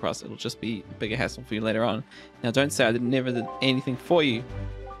island you come across, it'll just be a bigger hassle for you later on. Now, don't say I never did anything for you.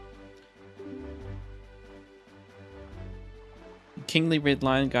 Kingly Red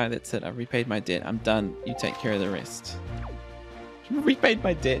Lion guy, that's it. I've repaid my debt. I'm done. You take care of the rest. Repaid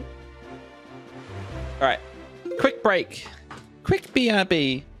my debt. Alright. Quick break. Quick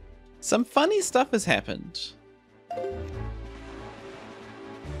BRB. Some funny stuff has happened.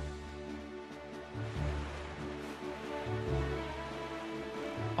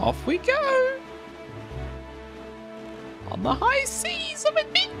 Off we go. On the high seas of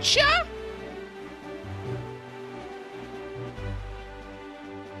adventure.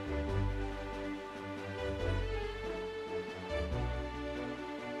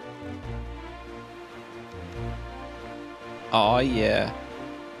 Oh yeah.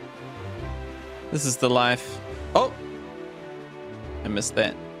 This is the life. Oh! I missed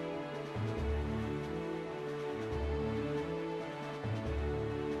that.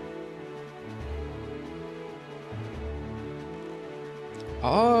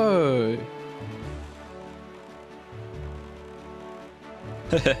 Oh.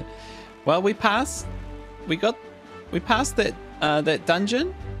 Well, we passed that that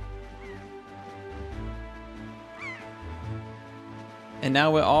dungeon. And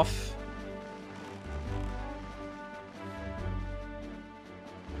now we're off.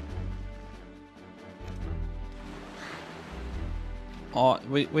 Oh,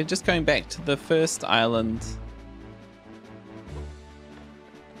 we're just going back to the first island.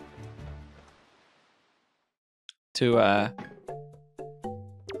 To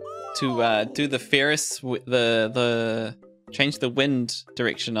do the Ferris, the change the wind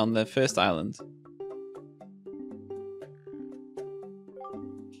direction on the first island.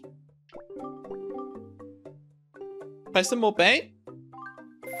 Play some more bait?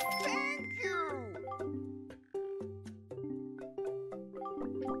 Thank you.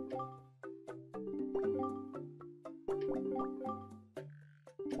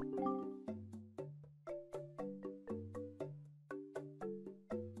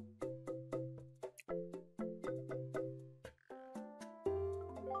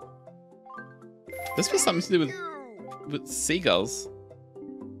 This was something to do with seagulls.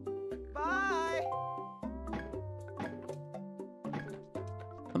 Bye.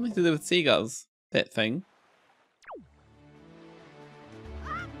 Something to do with seagulls. That thing.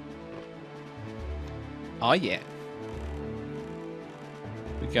 Oh yeah.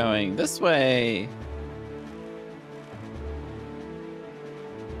 We're going this way.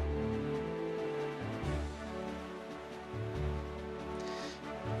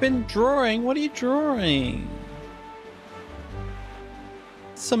 Been drawing? What are you drawing?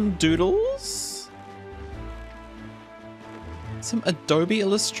 Some doodles? Some Adobe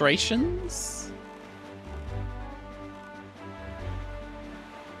illustrations?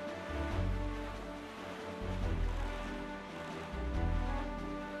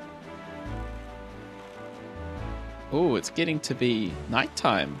 Oh, it's getting to be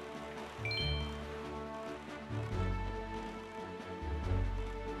nighttime.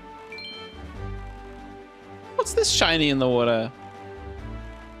 What's this shiny in the water?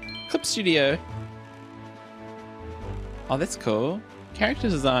 Clip Studio. Oh, that's cool. Character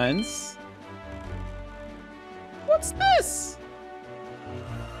designs. What's this?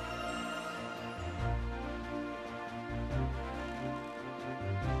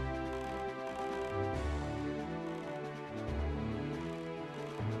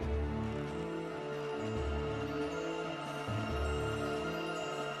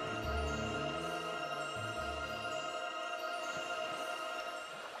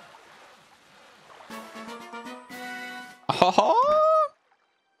 Oh,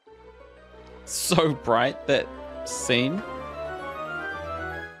 so bright, that scene.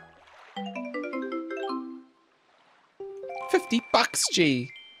 $50, G.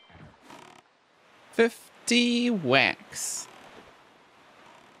 50 wax.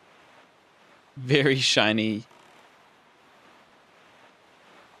 Very shiny.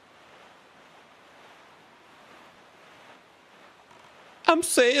 I'm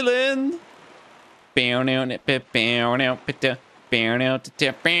sailing.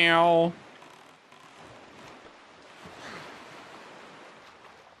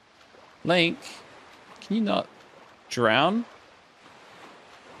 Link, can you not drown?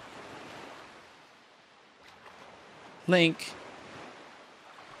 Link.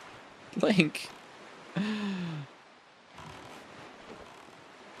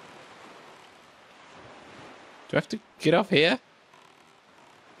 Do I have to get off here?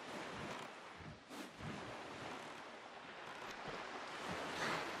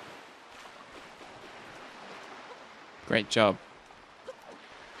 Great job.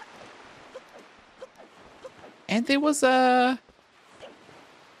 And there was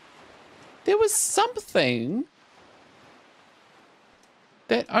something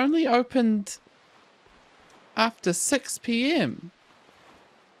that only opened after 6 p.m.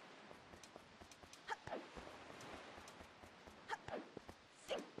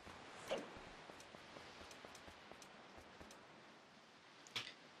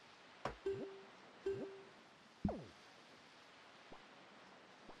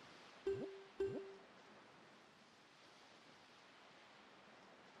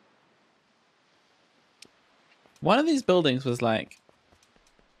 One of these buildings was like,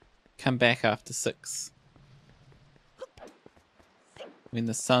 come back after 6. When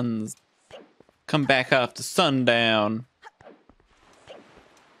the sun's come back after sundown.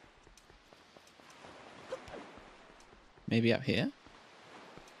 Maybe up here?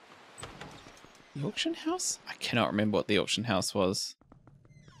 The auction house? I cannot remember what the auction house was.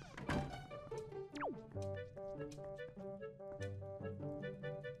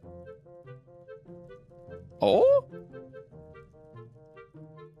 Oh?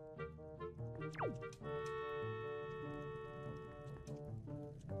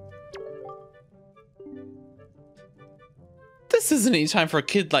 This isn't any time for a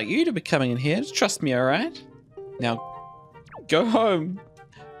kid like you to be coming in here. Just trust me, alright? Now, go home.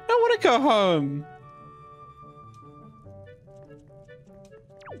 I don't want to go home.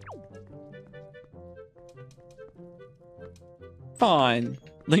 Fine.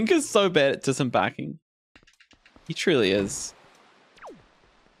 Link is so bad at disembarking. He truly is.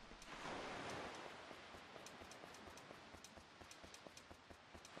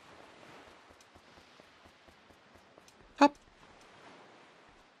 Up.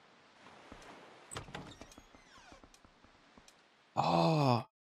 Oh,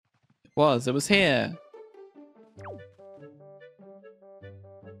 it was here.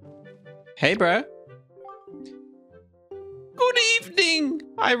 Hey, bro. Good evening.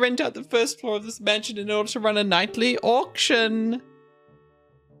 I rent out the first floor of this mansion in order to run a nightly auction.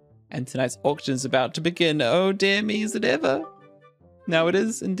 And tonight's auction is about to begin. Oh, dear me, is it ever? Now it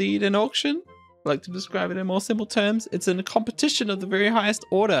is indeed an auction. I like to describe it in more simple terms. It's a competition of the very highest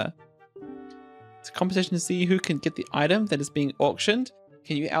order. It's a competition to see who can get the item that is being auctioned.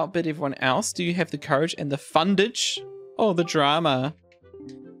 Can you outbid everyone else? Do you have the courage and the fundage? Oh, the drama.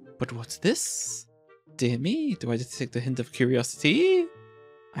 But what's this? Dear me, do I detect a hint of curiosity?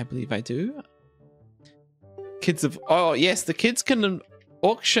 I believe I do. Kids of... Oh, yes, the kids can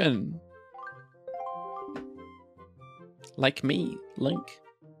auction. Like me, Link.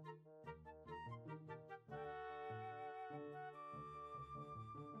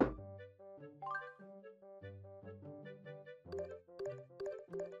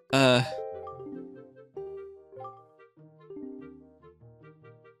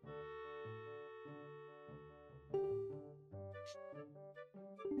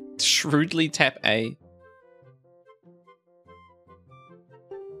 Shrewdly tap A.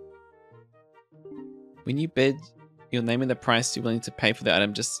 When you bid your name and the price you're willing to pay for the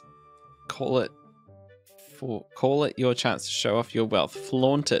item, just call it your chance to show off your wealth.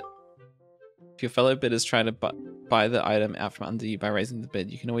 Flaunt it. If your fellow bidders try to buy the item out from under you by raising the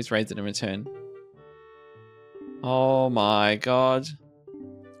bid, you can always raise it in return. Oh my god.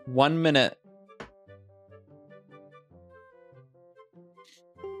 1 minute.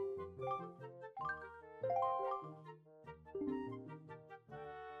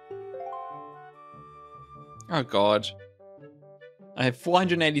 Oh god. I have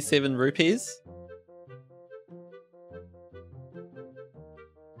 487 rupees.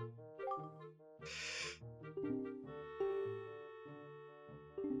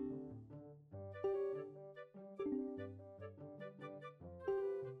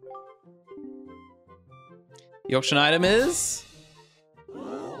 The auction item is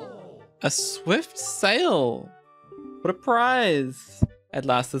a swift sail. What a prize. At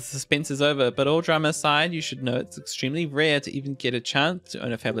last, the suspense is over, but all drama aside, you should know it's extremely rare to even get a chance to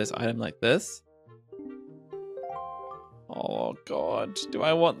own a fabulous item like this. Oh god, do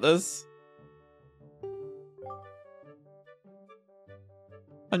I want this?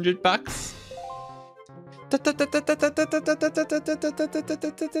 $100?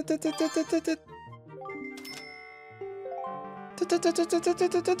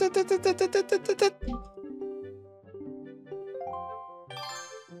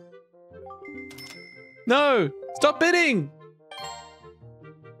 No! Stop bidding!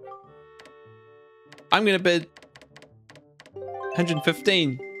 I'm gonna bid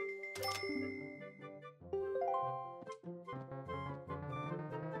 115.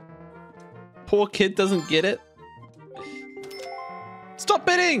 Poor kid doesn't get it. Stop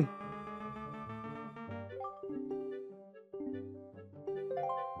bidding!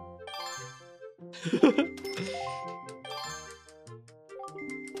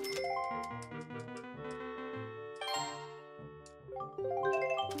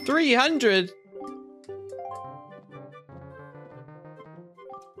 $300.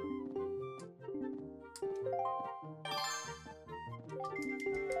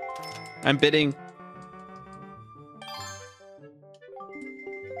 I'm bidding.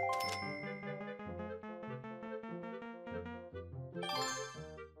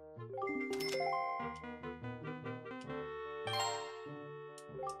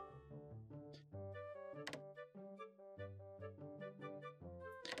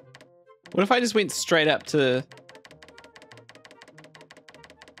 What if I just went straight up to...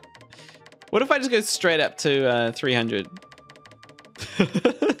 What if I just go straight up to 300?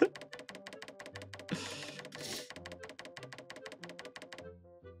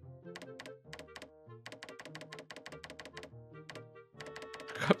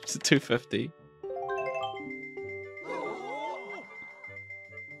 Up to 250.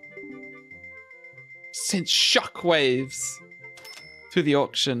 Sent shockwaves through the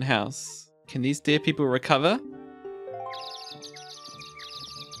auction house. Can these dear people recover?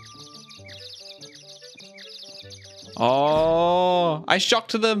 Oh, I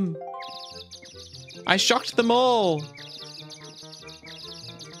shocked them. I shocked them all.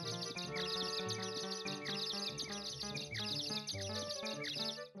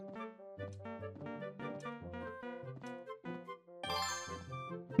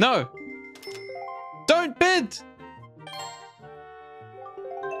 No. Don't bid.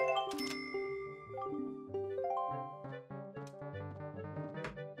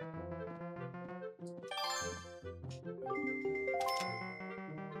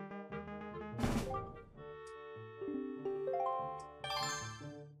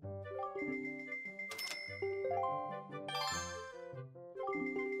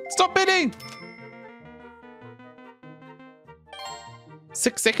 Stop bidding!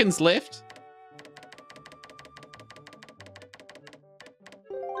 6 seconds left.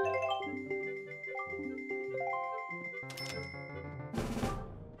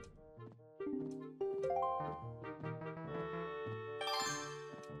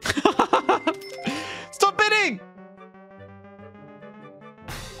 Stop bidding!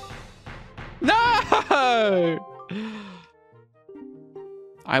 No!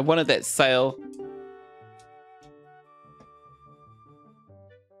 I wanted that sale.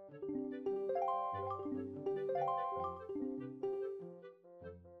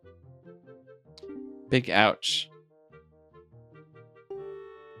 Big ouch.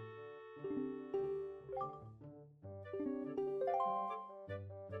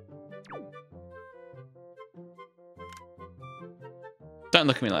 Don't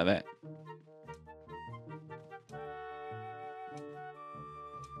look at me like that.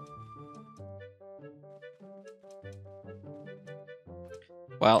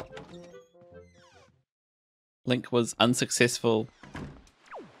 Well, Link was unsuccessful.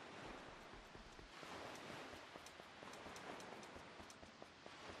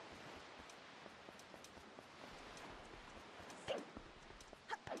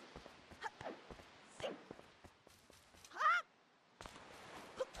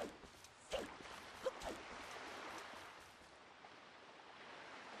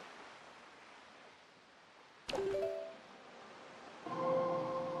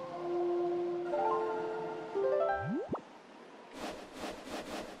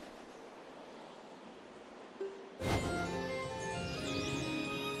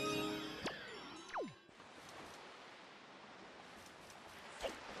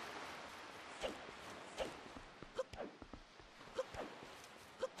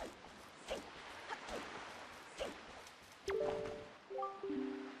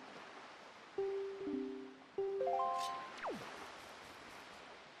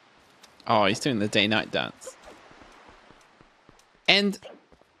 Oh, he's doing the day-night dance. And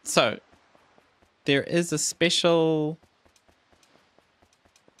so, there is a special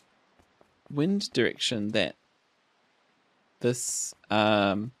wind direction that this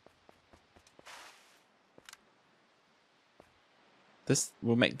this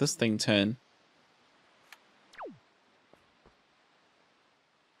will make this thing turn.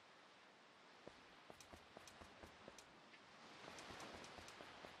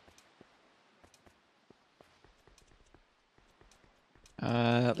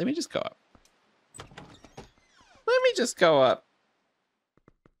 Let me just go up. Let me just go up.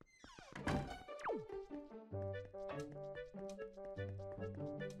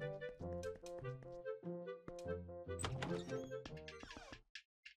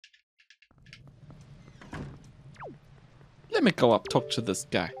 Let me go up, talk to this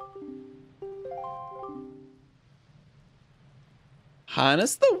guy.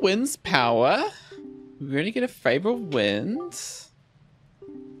 Harness the wind's power. We're going to get a favorable wind.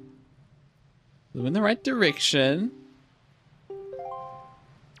 Move in the right direction.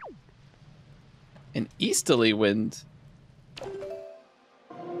 An easterly wind.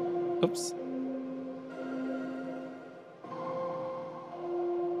 Oops.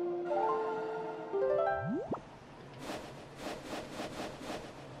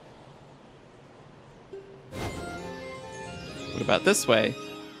 What about this way?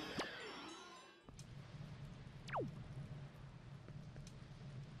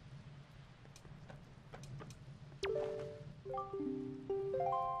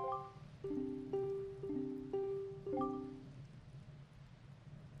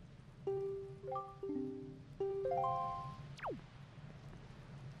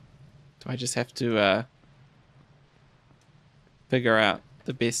 Do I just have to figure out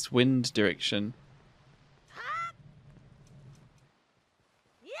the best wind direction?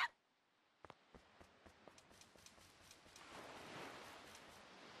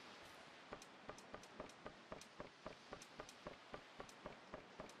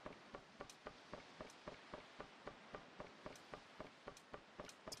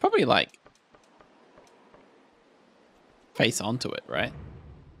 It's probably like face onto it, right?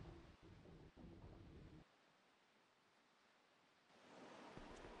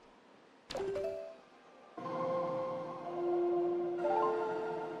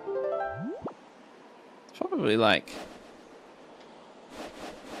 Probably like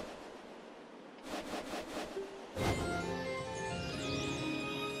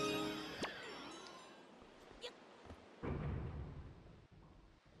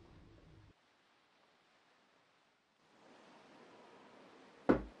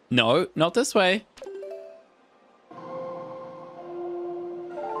no, not this way.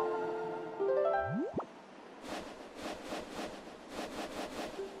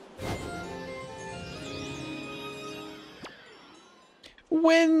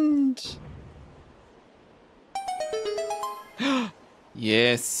 Wind.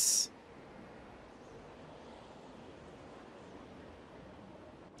 Yes.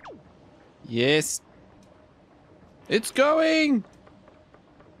 Yes. It's going.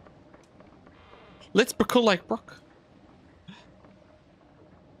 Let's buckle like Brock.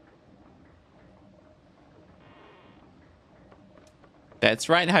 That's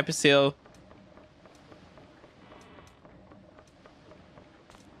right, Hyperseal.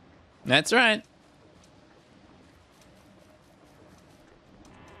 That's right.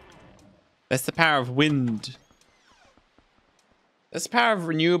 That's the power of wind. That's the power of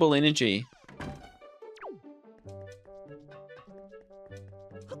renewable energy.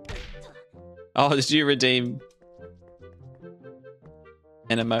 Oh, did you redeem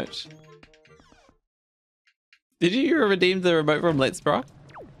an emote? Did you redeem the remote from Let's Brock?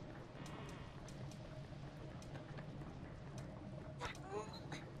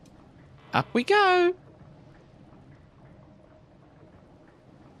 Up we go.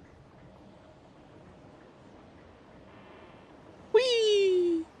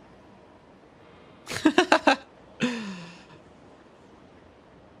 Whee!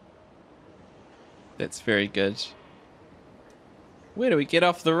 That's very good. Where do we get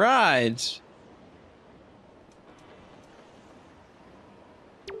off the ride?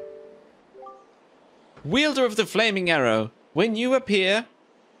 Wielder of the Flaming Arrow, when you appear...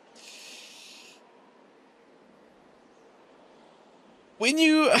 When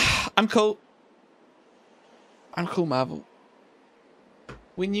you... I'm cool. I'm cool, Marvel.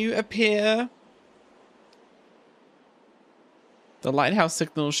 When you appear... The lighthouse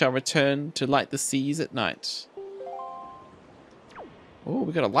signal shall return to light the seas at night. Oh,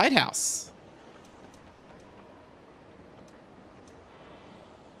 we got a lighthouse.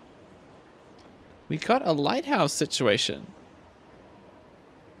 We got a lighthouse situation.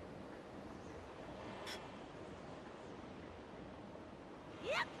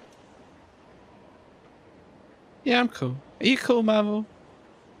 Yeah, I'm cool. Are you cool, Marvel?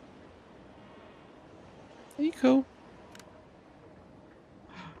 Are you cool?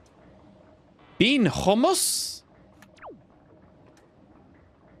 Bean hummus?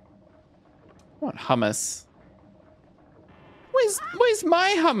 I want hummus. Where's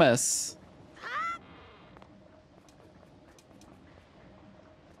my hummus?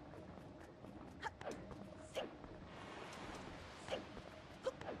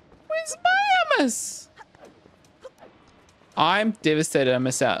 Where's my hummus? I'm devastated I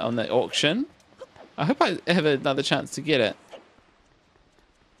miss out on the auction. I hope I have another chance to get it.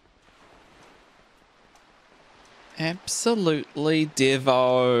 Absolutely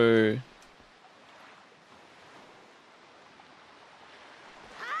Devo.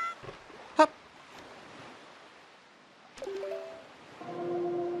 Hup.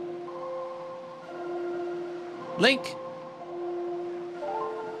 Link.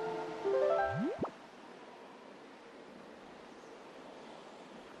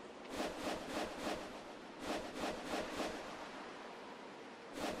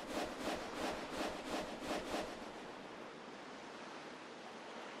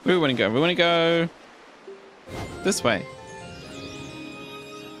 Where do we want to go? We want to go this way.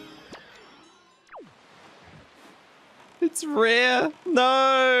 It's rare.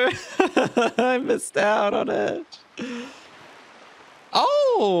 No, I missed out on it.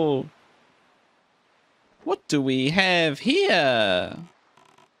 Oh, what do we have here?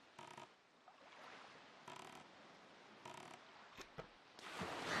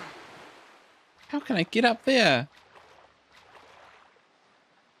 How can I get up there?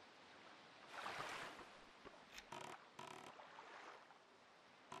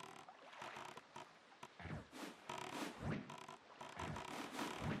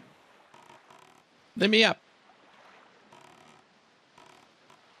 Let me up.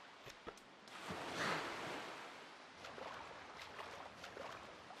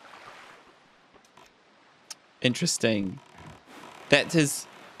 Interesting. That is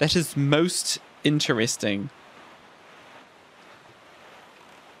most interesting.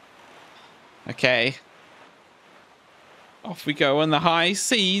 Okay. Off we go on the high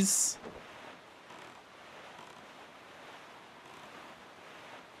seas.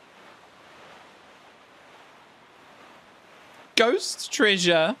 Ghost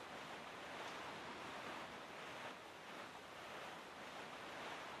treasure.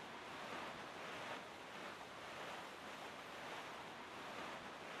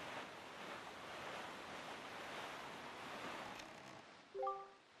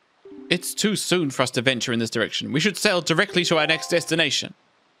 It's too soon for us to venture in this direction. We should sail directly to our next destination.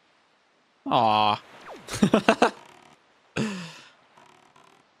 Ah.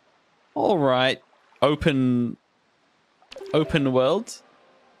 All right. Open world.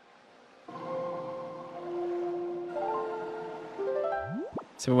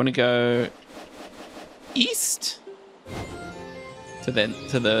 So we want to go east to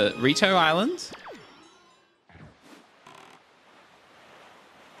the Rito Island.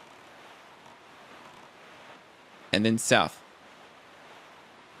 And then south.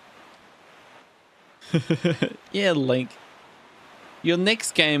 Yeah, Link. Your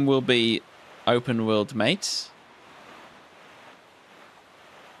next game will be open world, mate.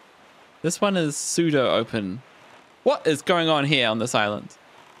 This one is pseudo open. What is going on here on this island?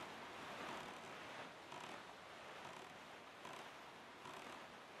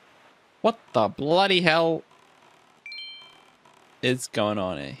 What the bloody hell is going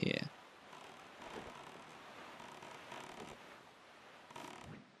on here?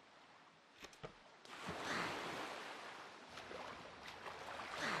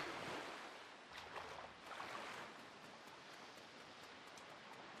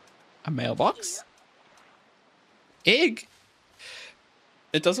 A mailbox? Egg?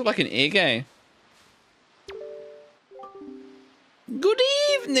 It does look like an egg, eh? Good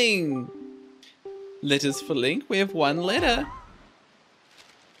evening! Letters for Link. We have one letter.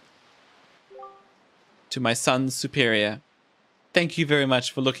 To my son's superior. Thank you very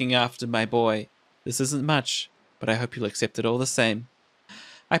much for looking after my boy. This isn't much, but I hope you'll accept it all the same.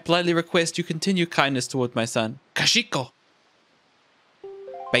 I politely request you continue kindness toward my son, Kashiko.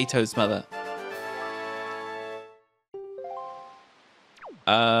 Beto's mother.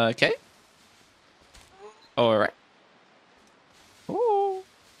 Okay. Alright. Oh.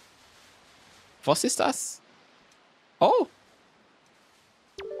 Was ist das? Oh.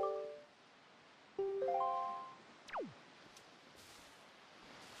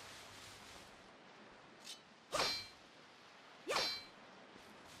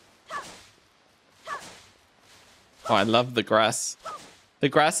 Oh, I love the grass. The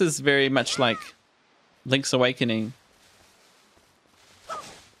grass is very much like Link's Awakening.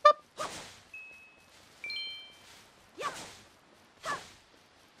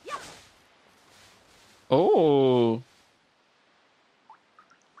 Oh.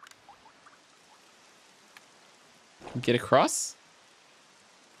 Can we get across?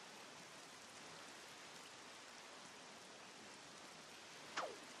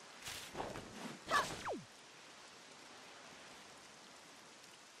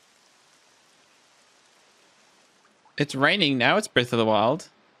 It's raining now. It's Breath of the Wild.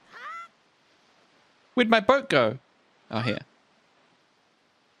 Where'd my boat go? Oh, here.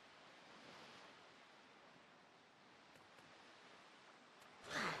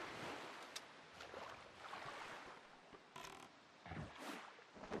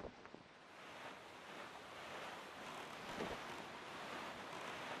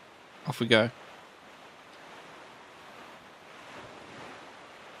 Off we go.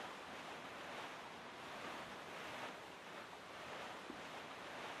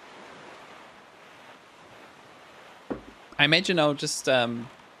 I imagine I'll just I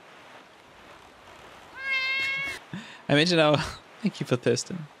imagine I'll thank you for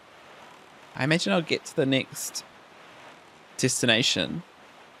Thurston. I imagine I'll get to the next destination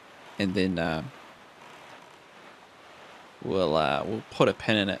and then we'll put a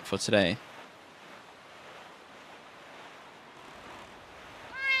pin in it for today.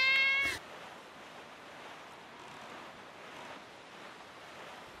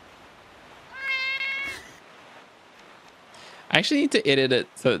 I actually need to edit it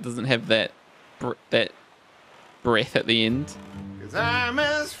so it doesn't have that breath at the end. 'Cause I'm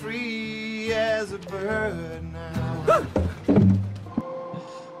as free as a bird now.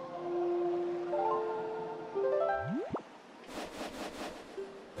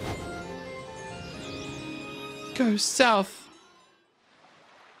 Go south.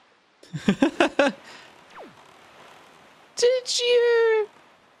 Did you?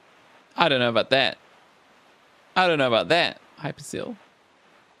 I don't know about that. I don't know about that. Hyperseal.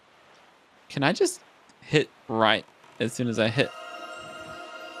 Can I just hit right as soon as I hit?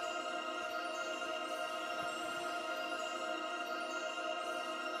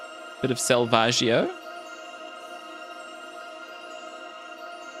 Bit of Selvaggio.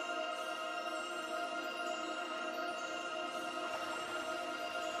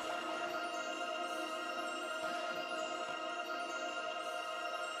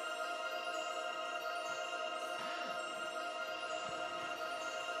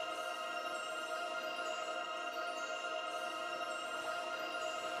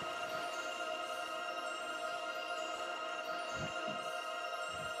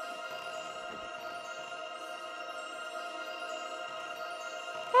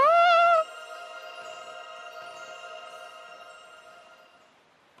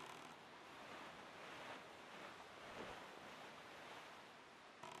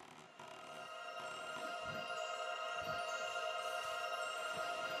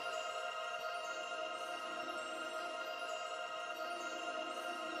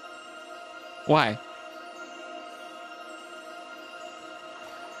 Why?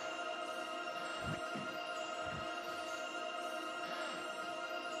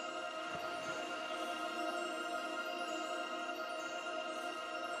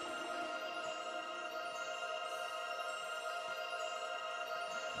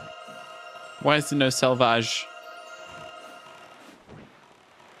 Why is there no selvage?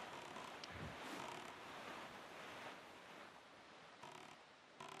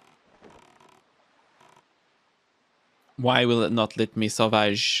 Why will it not let me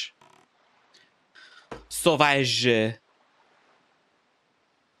sauvage? Sauvage. It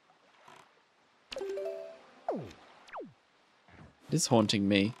is haunting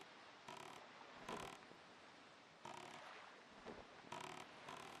me.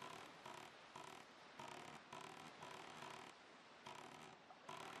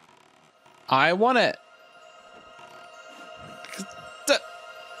 I want it.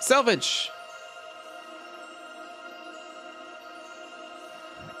 Salvage.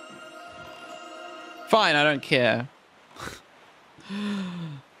 Fine, I don't care.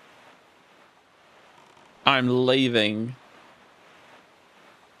 I'm leaving.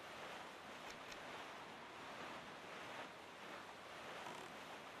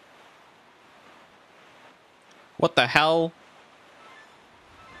 What the hell?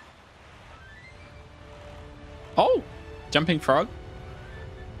 Oh, jumping frog.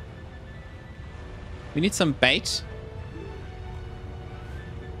 We need some bait.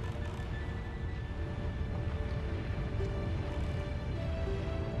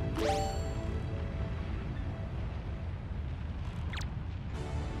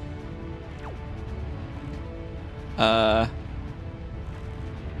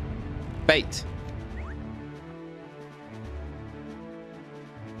 Bait.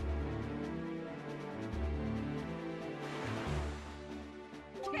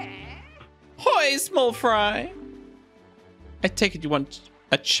 Hoy, small fry. I take it you want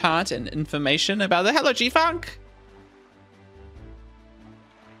a chart and information about the Hello G-Funk?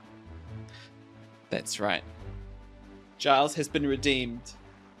 That's right. Giles has been redeemed.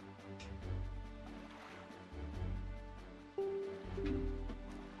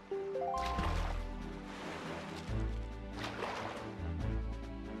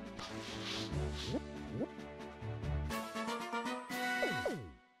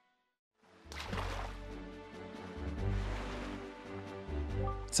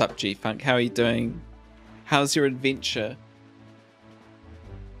 What's up, G-Funk? How are you doing? How's your adventure?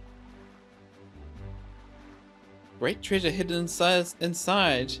 Great treasure hidden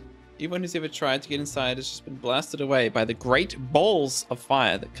inside. Everyone who's ever tried to get inside has just been blasted away by the great balls of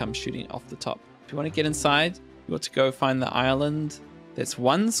fire that come shooting off the top. If you want to get inside, you want to go find the island that's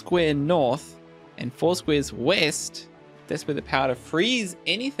 1 square north and 4 squares west. That's where the power to freeze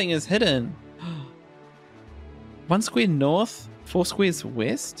anything is hidden. 1 square north, 4 squares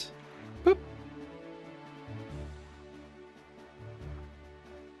west? Boop.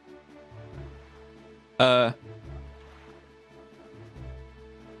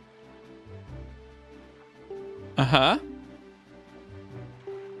 Uh-huh.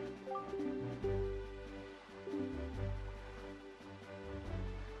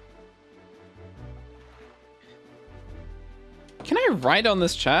 Can I write on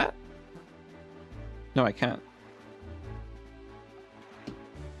this chat? No, I can't.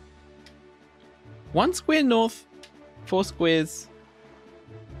 1 square north, 4 squares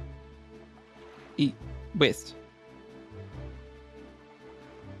west.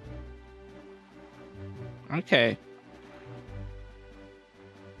 Okay.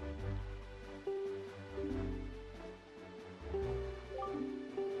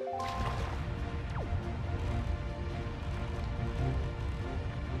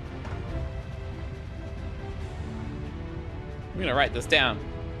 I'm gonna write this down.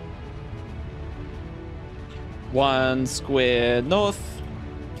 1 square north,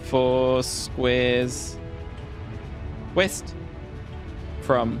 4 squares west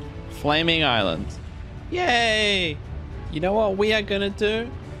from Flaming Island. Yay! You know what we are gonna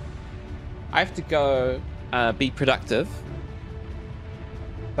do? I have to go be productive.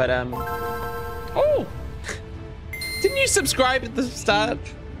 But oh! Didn't you subscribe at the start?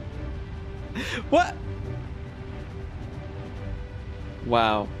 What?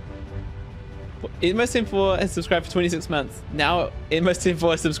 Wow. Inmost4 has subscribed for 26 months. Now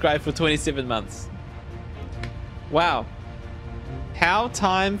Inmost4 has subscribed for 27 months. Wow. How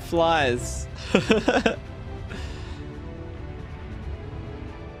time flies.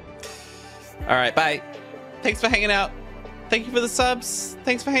 Alright, bye. Thanks for hanging out. Thank you for the subs.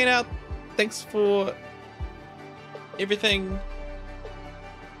 Thanks for hanging out. Thanks for everything.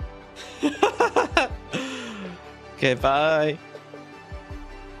 Okay, bye.